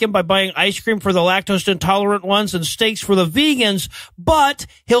to like him by buying ice cream for the lactose intolerant ones and steaks for the vegans, but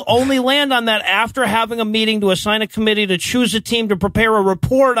he'll only land on that after having a meeting to assign a committee to choose a team to prepare a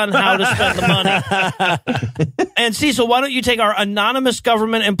report on how to spend the money. And Cecil, why don't you take our anonymous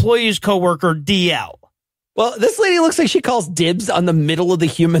government employee's coworker, DL? Well, this lady looks like she calls dibs on the middle of the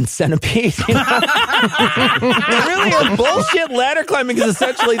human centipede. You know? Really, her bullshit ladder climbing is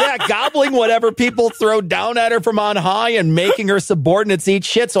essentially that, gobbling whatever people throw down at her from on high and making her subordinates eat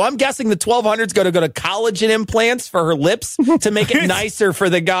shit. So I'm guessing the 1,200 is going to go to collagen implants for her lips to make it nicer for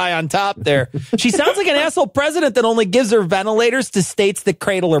the guy on top there. She sounds like an asshole president that only gives her ventilators to states that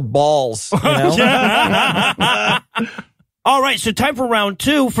cradle her balls. You know? All right, so time for round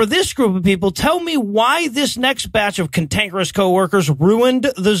two. For this group of people, tell me why this next batch of cantankerous coworkers ruined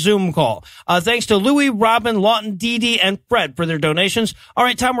the Zoom call. Thanks to Louie, Robin, Lawton, Dee Dee, and Fred for their donations. All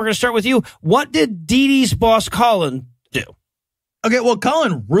right, Tom, we're going to start with you. What did Dee Dee's boss, Colin, do? Okay, well,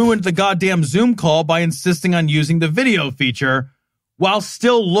 Colin ruined the goddamn Zoom call by insisting on using the video feature while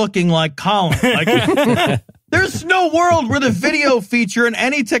still looking like Colin. There's no world where the video feature in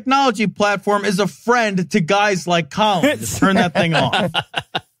any technology platform is a friend to guys like Colin. Just turn that thing off.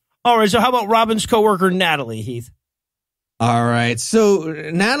 All right, so how about Robin's coworker, Natalie, Heath? All right, so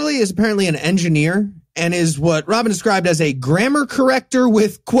Natalie is apparently an engineer and is what Robin described as a grammar corrector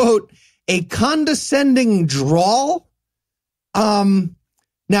with, quote, a condescending drawl.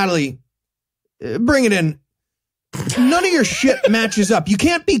 Natalie, bring it in. None of your shit matches up. You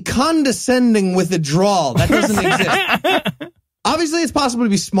can't be condescending with a drawl. That doesn't exist. Obviously, it's possible to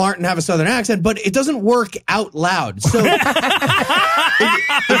be smart and have a southern accent, but it doesn't work out loud. So if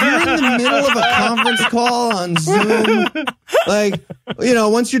you're in the middle of a conference call on Zoom, like, you know,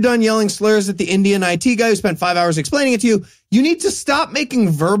 once you're done yelling slurs at the Indian IT guy who spent 5 hours explaining it to you, you need to stop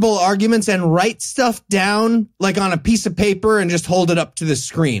making verbal arguments and write stuff down like on a piece of paper and just hold it up to the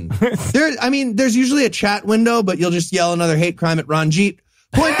screen. There's usually a chat window, but you'll just yell another hate crime at Ranjit.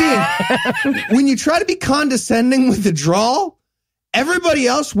 Point being, when you try to be condescending with the drawl, everybody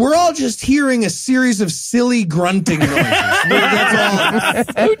else, we're all just hearing a series of silly grunting noises. That's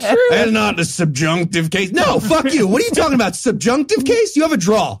all. So true. And not a subjunctive case. No, fuck you. What are you talking about? Subjunctive case? You have a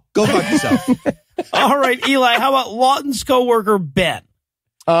drawl. Go fuck yourself. All right, Eli, how about Lawton's coworker, Ben?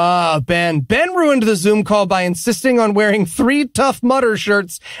 Ben ruined the Zoom call by insisting on wearing 3 Tough Mudder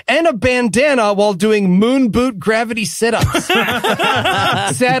shirts and a bandana while doing moon boot gravity sit-ups.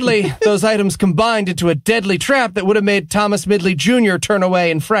 Sadly, those items combined into a deadly trap that would have made Thomas Midley Jr. turn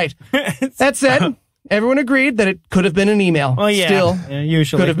away in fright. That said, everyone agreed that it could have been an email. Well, yeah. Still,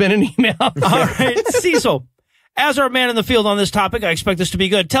 usually could have been an email. All right, Cecil, as our man in the field on this topic, I expect this to be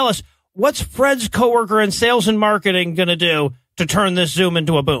good. Tell us, what's Fred's coworker in sales and marketing going to do to turn this Zoom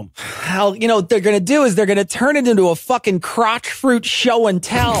into a boom? Hell, you know what they're going to do is they're going to turn it into a fucking crotch fruit show and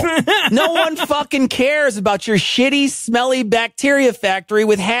tell. No one fucking cares about your shitty, smelly bacteria factory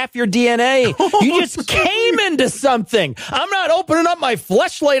with half your DNA. You just came into something. I'm not opening up my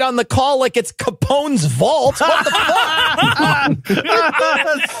fleshlight on the call like it's Capone's vault. What the fuck?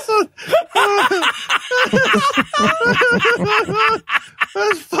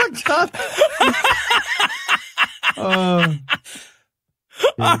 That's fucked up. All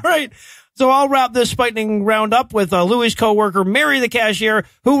right. So I'll wrap this lightning round up with Louis' coworker, Mary the cashier,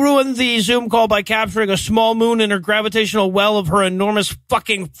 who ruined the Zoom call by capturing a small moon in her gravitational well of her enormous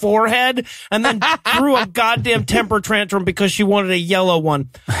fucking forehead and then threw a goddamn temper tantrum because she wanted a yellow one.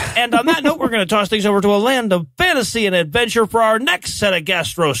 And on that note, we're going to toss things over to a land of fantasy and adventure for our next set of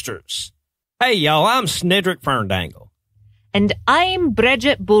guest roasters. Hey, y'all, I'm Snedrick Ferndangle. And I'm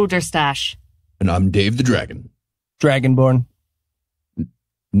Bridget Boulderstash. And I'm Dave the Dragon. Dragonborn.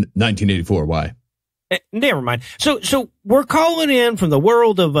 1984, why? Never mind. So we're calling in from the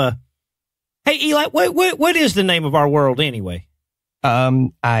world of, hey, Eli, what is the name of our world anyway?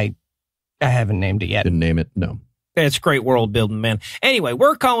 I haven't named it yet. Didn't name it, no. It's great world building, man. Anyway,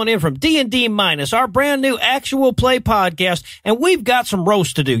 we're calling in from D&D Minus, our brand new actual play podcast, and we've got some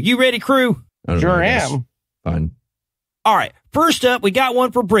roast to do. You ready, crew? Sure am. Fine. All right. First up, we got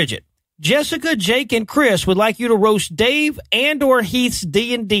one for Bridget. Jessica, Jake, and Chris would like you to roast Dave and or Heath's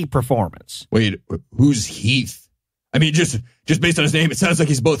D&D performance. Wait, who's Heath? I mean, just based on his name, it sounds like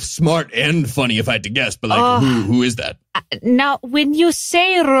he's both smart and funny, if I had to guess. But like, who is that? Now, when you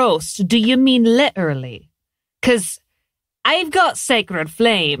say roast, do you mean literally? Because I've got sacred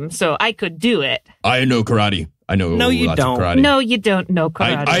flame, so I could do it. I know karate. I know no, you lots don't. of karate. No, you don't know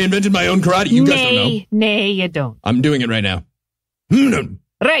karate. I invented my own karate. You guys don't know. Nay, you don't. I'm doing it right now.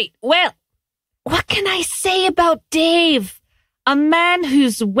 Right. Well, what can I say about Dave? A man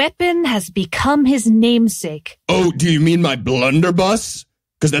whose weapon has become his namesake. Oh, do you mean my blunderbuss?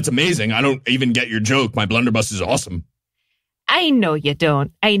 Because that's amazing. I don't even get your joke. My blunderbuss is awesome. I know you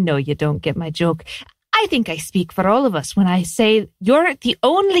don't. I know you don't get my joke. I think I speak for all of us when I say you're the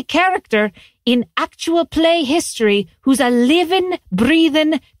only character in actual play history who's a living,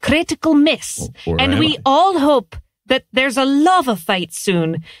 breathing, critical miss. And we all hope that there's a lava fight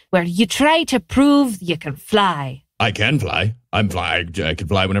soon where you try to prove you can fly. I can fly. I can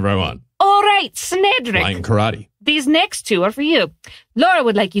fly whenever I want. All right, Snedrick. Flying karate. These next two are for you. Laura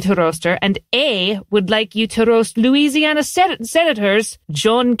would like you to roast her, and A would like you to roast Louisiana Senators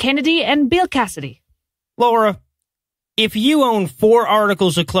John Kennedy and Bill Cassidy. Laura, if you own 4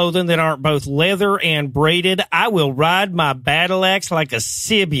 articles of clothing that aren't both leather and braided, I will ride my battle axe like a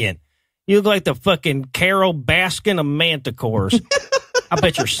Sibian. You look like the fucking Carol Baskin of Manticores. I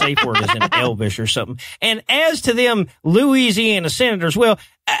bet your safe word is in Elvish or something. And as to them Louisiana senators, well,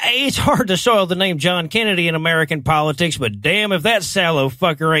 it's hard to soil the name John Kennedy in American politics, but damn if that sallow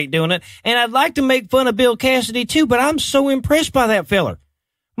fucker ain't doing it. And I'd like to make fun of Bill Cassidy too, but I'm so impressed by that feller.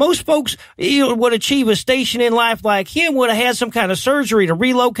 Most folks would achieve a station in life like him would have had some kind of surgery to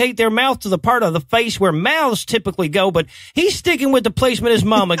relocate their mouth to the part of the face where mouths typically go, but he's sticking with the placement his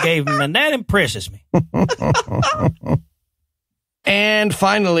mama gave him, and that impresses me. And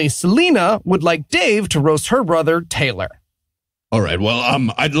finally, Selena would like Dave to roast her brother, Taylor. All right, well,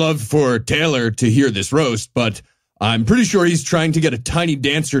 I'd love for Taylor to hear this roast, but I'm pretty sure he's trying to get a tiny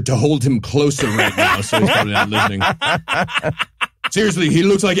dancer to hold him closer right now, so he's probably not listening. Seriously, he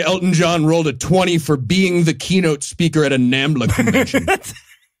looks like Elton John rolled a 20 for being the keynote speaker at a NAMBLA convention.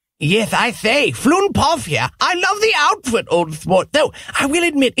 Yes, I say, Floon Pofia, I love the outfit, old sport, though I will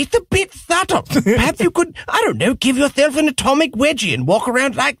admit it's a bit subtle. Perhaps you could, I don't know, give yourself an atomic wedgie and walk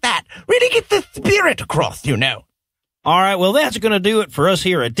around like that. Really get the spirit across, you know. All right, well, that's going to do it for us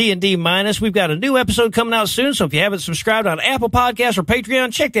here at D&D Minus. We've got a new episode coming out soon, so if you haven't subscribed on Apple Podcasts or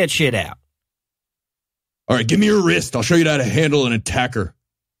Patreon, check that shit out. All right, give me your wrist. I'll show you how to handle an attacker.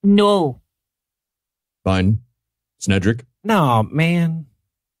 No. Fine. Snedrick? No, man.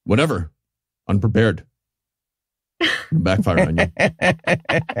 Whatever. Unprepared. Backfire on you.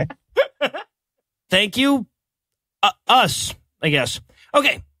 Thank you. Us, I guess.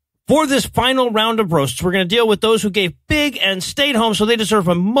 Okay. For this final round of roasts, we're going to deal with those who gave big and stayed home, so they deserve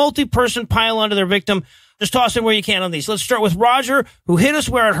a multi-person pile onto their victim. Just toss in where you can on these. Let's start with Roger, who hit us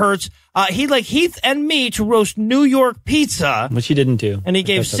where it hurts. He'd like Heath and me to roast New York pizza. Which he didn't do. And he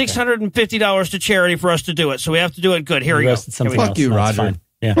gave $650 to charity for us to do it, so we have to do it good. Here we go. Fuck you, Roger.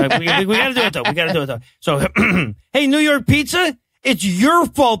 Yeah. We got to do it, though. We got to do it, though. So, hey, New York Pizza, it's your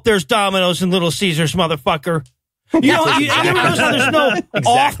fault there's Domino's and Little Caesars, motherfucker. You know, you ever notice how there's no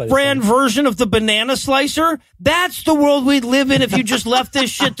off-brand version of the banana slicer? That's the world we'd live in if you just left this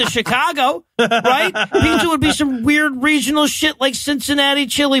shit to Chicago, right? Pizza would be some weird regional shit like Cincinnati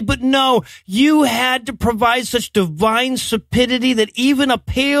chili, but no, you had to provide such divine stupidity that even a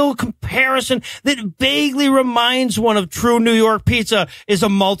pale comparison that vaguely reminds one of true New York pizza is a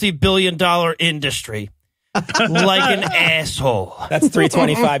multi-billion-dollar industry. Like an asshole. That's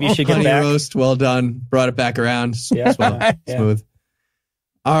 $325. You should get Honey back. roast, well done. Brought it back around. Yeah. Smooth.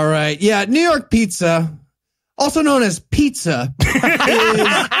 All right. Yeah, New York pizza, also known as pizza, is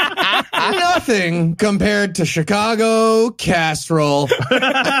nothing compared to Chicago casserole.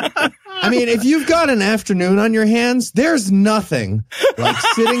 I mean, if you've got an afternoon on your hands, there's nothing like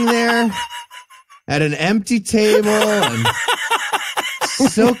sitting there at an empty table and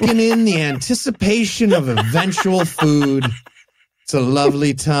soaking in the anticipation of eventual food. It's a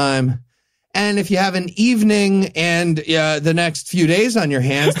lovely time. And if you have an evening and the next few days on your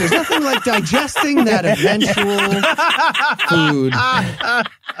hands, there's nothing like digesting that eventual food.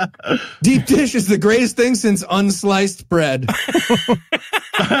 Deep dish is the greatest thing since unsliced bread.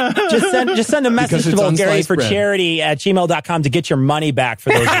 Just send a message to Bulgari for charity at gmail.com to get your money back for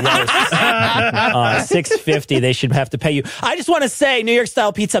those roasts. $650 they should have to pay you. I just want to say, New York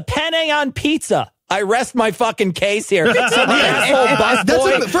style pizza, penne on pizza. I rest my fucking case here. Some asshole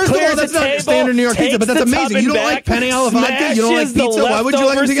busboy first of all, that's not standard New York pizza, but that's amazing. You don't like penne alla vodka? You don't like pizza? Why would you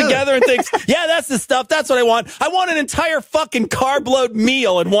like them together and thinks, yeah, that's the stuff. That's what I want. I want an entire fucking carb load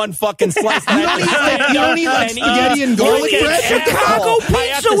meal in one fucking slice. You don't eat like spaghetti and garlic bread? Chicago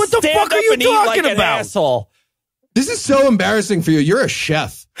pizza? What the fuck are you talking about? Asshole. This is so embarrassing for you. You're a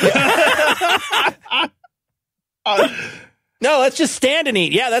chef. No, let's just stand and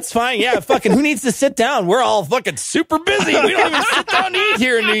eat. Yeah, that's fine. Yeah, fucking who needs to sit down? We're all fucking super busy. We don't even sit down to eat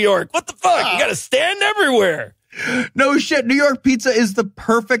here in New York. What the fuck? You got to stand everywhere. No shit. New York pizza is the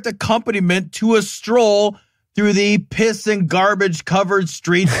perfect accompaniment to a stroll through the piss and garbage covered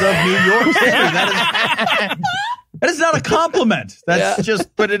streets of New York City. That is not a compliment. That's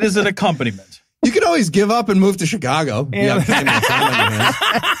just, but it is an accompaniment. You could always give up and move to Chicago. Yeah.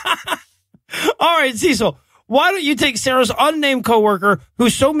 All right, Cecil. Why don't you take Sarah's unnamed coworker,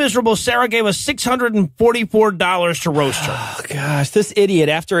 who's so miserable Sarah gave us $644 to roast her? Oh, gosh, this idiot,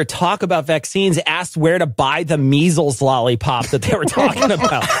 after a talk about vaccines, asked where to buy the measles lollipop that they were talking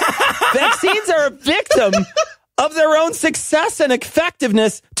about. Vaccines are a victim of their own success and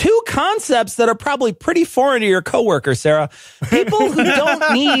effectiveness. Two concepts that are probably pretty foreign to your coworker, Sarah. People who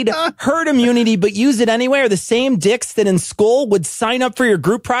don't need herd immunity but use it anyway are the same dicks that in school would sign up for your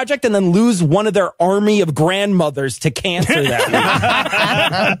group project and then lose one of their army of grandmothers to cancer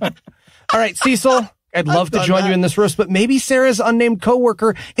that week. All right, Cecil, I'd love to join you in this roast, but maybe Sarah's unnamed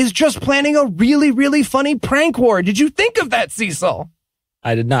coworker is just planning a really, really funny prank war. Did you think of that, Cecil?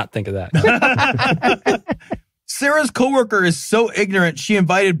 I did not think of that. Sarah's coworker is so ignorant, she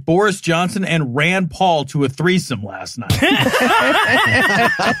invited Boris Johnson and Rand Paul to a threesome last night.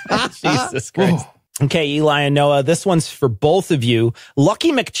 Jesus Christ. Okay, Eli and Noah, this one's for both of you.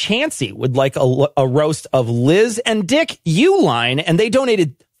 Lucky McChancy would like a roast of Liz and Dick Uline, and they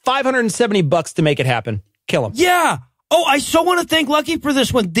donated $570 to make it happen. Kill them. Yeah. Oh, I so want to thank Lucky for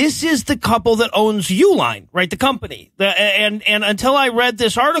this one. This is the couple that owns Uline, right? The company. And until I read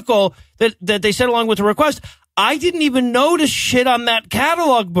this article that they sent along with the request, I didn't even notice shit on that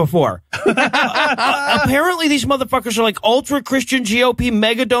catalog before. Apparently, these motherfuckers are like ultra-Christian GOP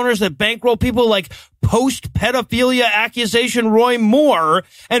mega donors that bankroll people like post-pedophilia accusation Roy Moore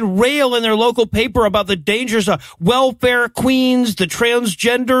and rail in their local paper about the dangers of welfare queens, the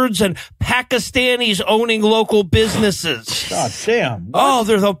transgenders, and Pakistanis owning local businesses. God damn. What? Oh,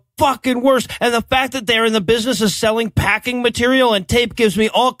 they're the fucking worst. And the fact that they're in the business of selling packing material and tape gives me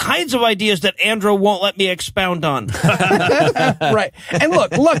all kinds of ideas that Andrew won't let me expound on. Right. And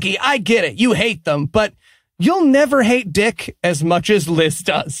look, Lucky, I get it. You hate them, but you'll never hate Dick as much as Liz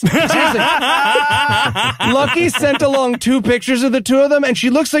does. Seriously. Lucky sent along 2 pictures of the two of them, and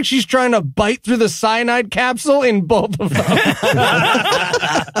she looks like she's trying to bite through the cyanide capsule in both of them.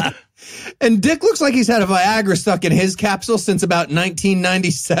 And Dick looks like he's had a Viagra stuck in his capsule since about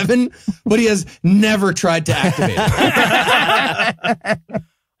 1997, but he has never tried to activate it.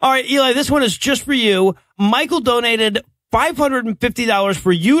 All right, Eli, this one is just for you. Michael donated $550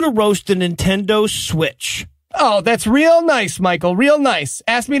 for you to roast a Nintendo Switch. Oh, that's real nice, Michael. Real nice.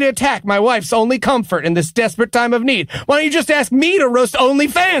 Asked me to attack my wife's only comfort in this desperate time of need. Why don't you just ask me to roast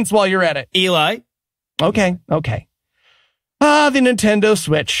OnlyFans while you're at it? Eli? Okay. The Nintendo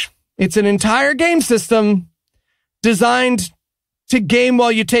Switch. It's an entire game system designed to game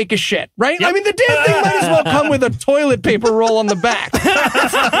while you take a shit, right? Yep. I mean, the damn thing might as well come with a toilet paper roll on the back.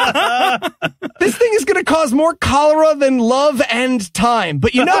 This thing is going to cause more cholera than love and time.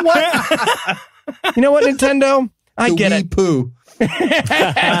 But you know what? You know what, Nintendo? I get it. Poo.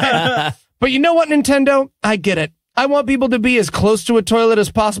 But you know what, Nintendo? I get it. I want people to be as close to a toilet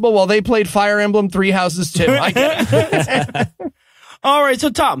as possible while they played Fire Emblem 3 Houses too. I get it. All right, so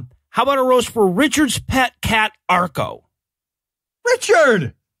Tom, how about a roast for Richard's pet cat, Arco?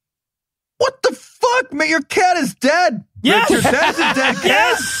 Richard! What the fuck, man? Your cat is dead. Yes. Richard, that is a dead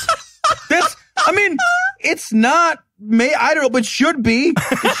cat. Yes. It's not, I don't know, but should be.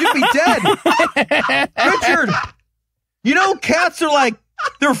 It should be dead. Richard, you know, cats are like,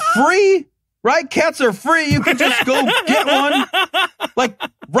 they're free, right? Cats are free. You can just go get one. Like,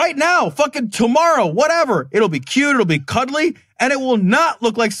 right now, fucking tomorrow, whatever. It'll be cute, it'll be cuddly, and it will not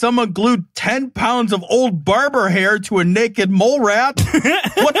look like someone glued 10 pounds of old barber hair to a naked mole rat.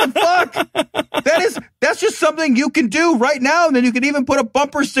 What the fuck? That's just something you can do right now, and then you can even put a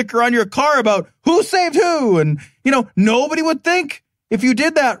bumper sticker on your car about who saved who, and, you know, nobody would think, if you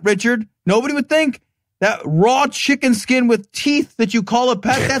did that, Richard, nobody would think that raw chicken skin with teeth that you call a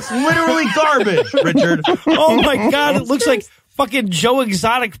pet, that's literally garbage, Richard. Oh my God, it looks like fucking Joe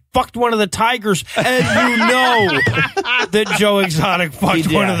Exotic fucked one of the tigers, and you know that Joe Exotic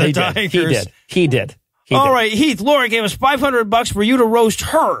fucked one of the tigers. He did. All right, Heath, Laura gave us $500 for you to roast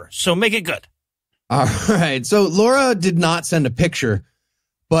her, so make it good. All right, so Laura did not send a picture,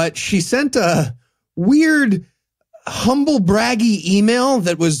 but she sent a weird, humble, braggy email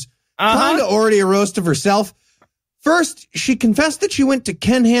that was kind of already a roast of herself. First, she confessed that she went to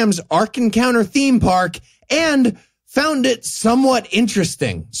Ken Ham's Ark Encounter theme park and found it somewhat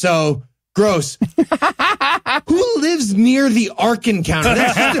interesting. So, gross. Who lives near the Ark Encounter?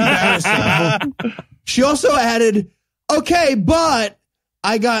 That's just embarrassing. She also added, okay, but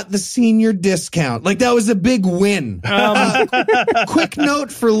I got the senior discount. Like, that was a big win. Quick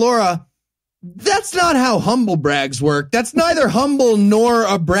note for Laura. That's not how humble brags work. That's neither humble nor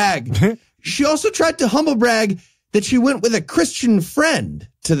a brag. She also tried to humble brag that she went with a Christian friend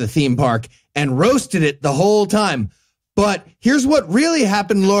to the theme park and roasted it the whole time. But here's what really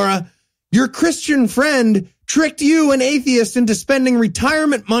happened, Laura. Your Christian friend tricked you, an atheist, into spending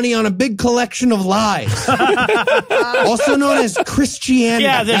retirement money on a big collection of lies. Also known as Christianity.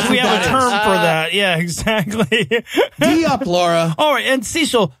 Yeah, we have a term for that. Yeah, exactly. D up, Laura. All right, and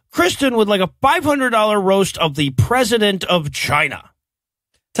Cecil, Kristen would like a $500 roast of the president of China.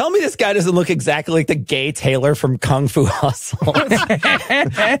 Tell me this guy doesn't look exactly like the gay Taylor from Kung Fu Hustle.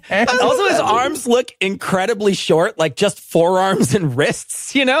 Also, his arms look incredibly short, like just forearms and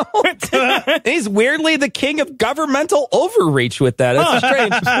wrists, you know? He's weirdly the king of governmental overreach with that. It's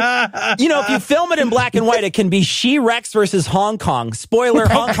strange. You know, if you film it in black and white, it can be She-Rex versus Hong Kong. Spoiler,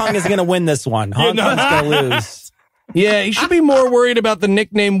 Hong Kong is going to win this one. Hong Kong's going to lose. Yeah, he should be more worried about the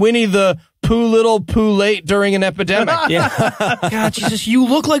nickname Winnie the Pooh Little Pooh Late during an epidemic. Yeah. God, Jesus, you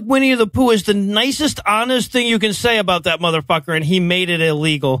look like Winnie the Pooh is the nicest, honest thing you can say about that motherfucker, and he made it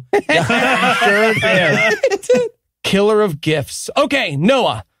illegal. Sure did. Killer of gifts. Okay,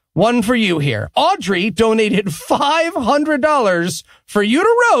 Noah, one for you here. Audrey donated $500 for you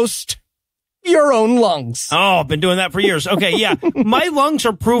to roast your own lungs. Oh, I've been doing that for years. Okay, yeah. My lungs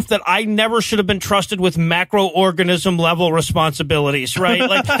are proof that I never should have been trusted with macroorganism level responsibilities, right?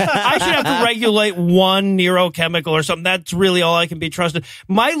 Like, I should have to regulate one neurochemical or something. That's really all I can be trusted.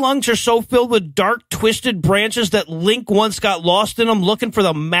 My lungs are so filled with dark, twisted branches that Link once got lost in them looking for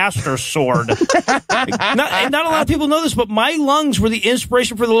the Master Sword. Not a lot of people know this, but my lungs were the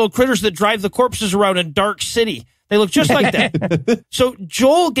inspiration for the little critters that drive the corpses around in Dark City. They look just like that. So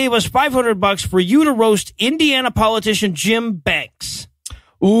Joel gave us $500 for you to roast Indiana politician Jim Banks.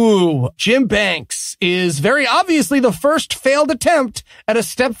 Ooh, Jim Banks is very obviously the first failed attempt at a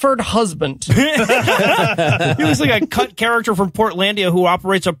Stepford husband. He looks like a cut character from Portlandia who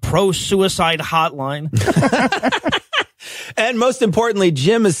operates a pro-suicide hotline. And most importantly,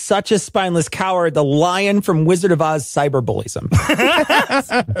 Jim is such a spineless coward, the lion from Wizard of Oz cyberbullies him.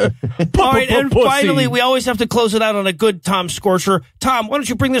 All right, and finally, we always have to close it out on a good Tom Scorcher. Tom, why don't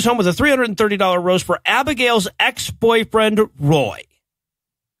you bring this home with a $330 roast for Abigail's ex-boyfriend, Roy?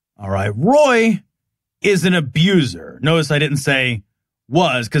 All right, Roy is an abuser. Notice I didn't say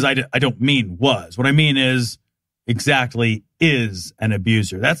was, because I don't mean was. What I mean is exactly is an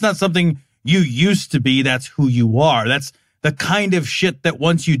abuser. That's not something you used to be. That's who you are. That's the kind of shit that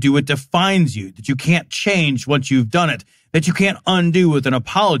once you do, it defines you, that you can't change once you've done it, that you can't undo with an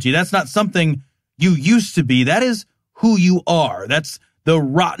apology. That's not something you used to be. That is who you are. That's the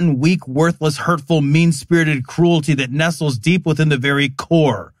rotten, weak, worthless, hurtful, mean-spirited cruelty that nestles deep within the very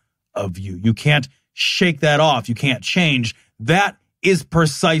core of you. You can't shake that off. You can't change. That is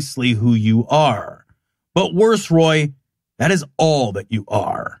precisely who you are. But worse, Roy, that is all that you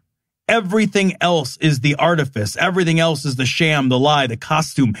are. Everything else is the artifice. Everything else is the sham, the lie, the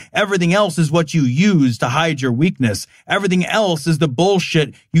costume. Everything else is what you use to hide your weakness. Everything else is the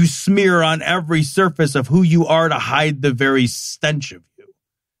bullshit you smear on every surface of who you are to hide the very stench of you.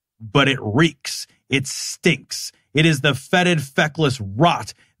 But it reeks. It stinks. It is the fetid, feckless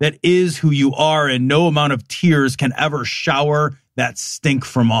rot that is who you are, and no amount of tears can ever shower that stink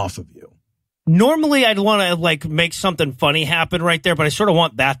from off of you. Normally, I'd want to, like, make something funny happen right there, but I sort of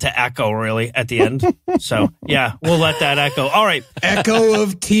want that to echo, really, at the end. So, yeah, we'll let that echo. All right. Echo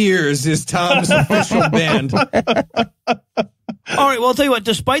of Tears is Tom's official band. All right, well, I'll tell you what,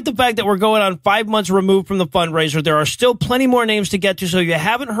 despite the fact that we're going on 5 months removed from the fundraiser, there are still plenty more names to get to, so if you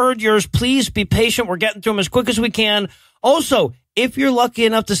haven't heard yours, please be patient. We're getting through them as quick as we can. Also, if you're lucky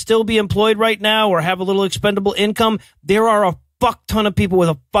enough to still be employed right now or have a little expendable income, there are a fuck ton of people with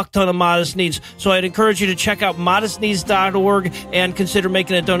a fuck ton of modest needs. So I'd encourage you to check out modestneeds.org and consider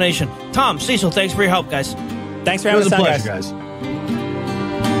making a donation. Tom, Cecil, thanks for your help, guys. Thanks for having us on, guys.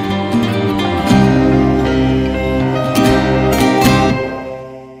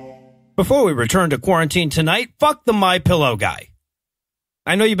 Before we return to quarantine tonight, fuck the MyPillow guy.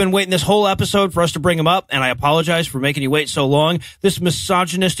 I know you've been waiting this whole episode for us to bring him up, and I apologize for making you wait so long. This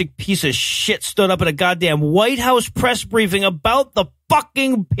misogynistic piece of shit stood up at a goddamn White House press briefing about the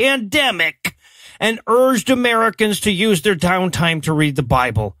fucking pandemic and urged Americans to use their downtime to read the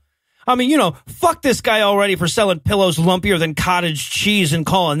Bible. I mean, you know, fuck this guy already for selling pillows lumpier than cottage cheese and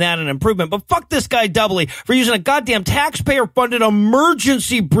calling that an improvement, but fuck this guy doubly for using a goddamn taxpayer-funded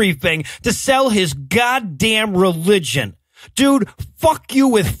emergency briefing to sell his goddamn religion. Dude, fuck you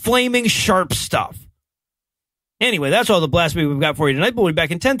with flaming sharp stuff. Anyway, that's all the blasphemy we've got for you tonight, but we'll be back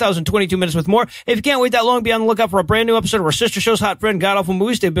in 10,022 minutes with more. If you can't wait that long, be on the lookout for a brand new episode of our sister show's Hot Friend God Awful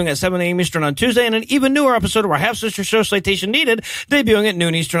Movies, debuting at 7 a.m. Eastern on Tuesday, and an even newer episode of our half-sister show Citation Needed, debuting at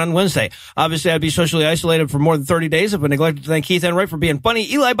noon Eastern on Wednesday. Obviously, I'd be socially isolated for more than 30 days if I neglected to thank Keith Enright for being funny,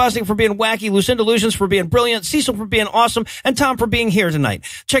 Eli Bosnick for being wacky, Lucinda Lugeons for being brilliant, Cecil for being awesome, and Tom for being here tonight.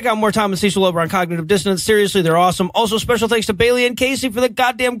 Check out more Tom and Cecil over on Cognitive Dissonance. Seriously, they're awesome. Also, special thanks to Bailey and Casey for the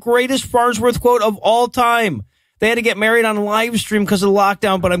goddamn greatest Farnsworth quote of all time. They had to get married on a live stream because of the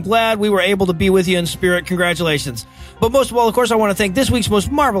lockdown, but I'm glad we were able to be with you in spirit. Congratulations. But most of all, of course, I want to thank this week's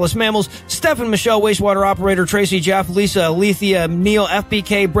most marvelous mammals, Stefan, Michelle, Wastewater Operator, Tracy, Jeff, Lisa, Alethea, Neil,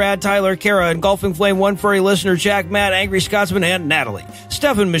 FBK, Brad, Tyler, Kara, Engulfing Flame, One Furry Listener, Jack, Matt, Angry Scotsman, and Natalie.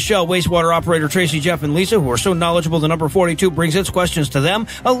 Stefan, Michelle, Wastewater Operator, Tracy, Jeff, and Lisa, who are so knowledgeable the number 42 brings its questions to them.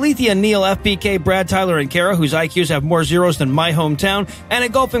 Alethea, Neil, FBK, Brad, Tyler, and Kara, whose IQs have more zeros than my hometown. And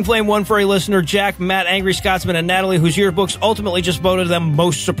Engulfing Flame, One Furry Listener, Jack, Matt, Angry Scotsman, and Natalie, whose yearbooks ultimately just voted them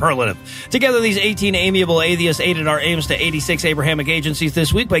most superlative. Together, these 18 amiable atheists aided our aims to 86 Abrahamic agencies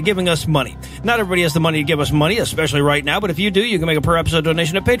this week by giving us money. Not everybody has the money to give us money, especially right now, but if you do, you can make a per-episode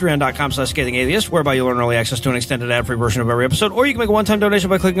donation at patreon.com/scathingatheist, whereby you'll earn early access to an extended ad-free version of every episode, or you can make a one-time donation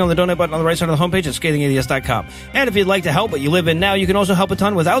by clicking on the donate button on the right side of the homepage at scathingatheist.com. And if you'd like to help, but you live in now, you can also help a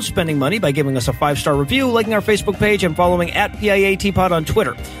ton without spending money by giving us a 5-star review, liking our Facebook page, and following at PIATPod on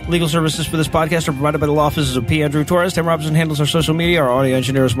Twitter. Legal services for this podcast are provided by the law offices of P. Andrew Torres. Tim Robinson handles our social media. Our audio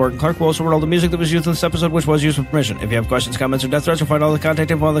engineer is Morgan Clark. We also wrote all the music that was used in this episode, which was used with permission. If you have questions, comments, or death threats, you'll find all the contact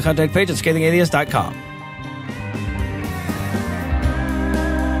info on the contact page at scathingatheist.com.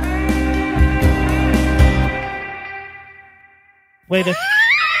 Wait a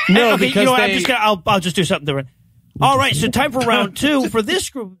No, okay, because you know what, they... I'll just do something different. All right, so time for round 2 for this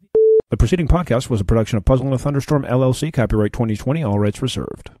group. The preceding podcast was a production of Puzzle and a Thunderstorm, LLC, copyright 2020, all rights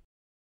reserved.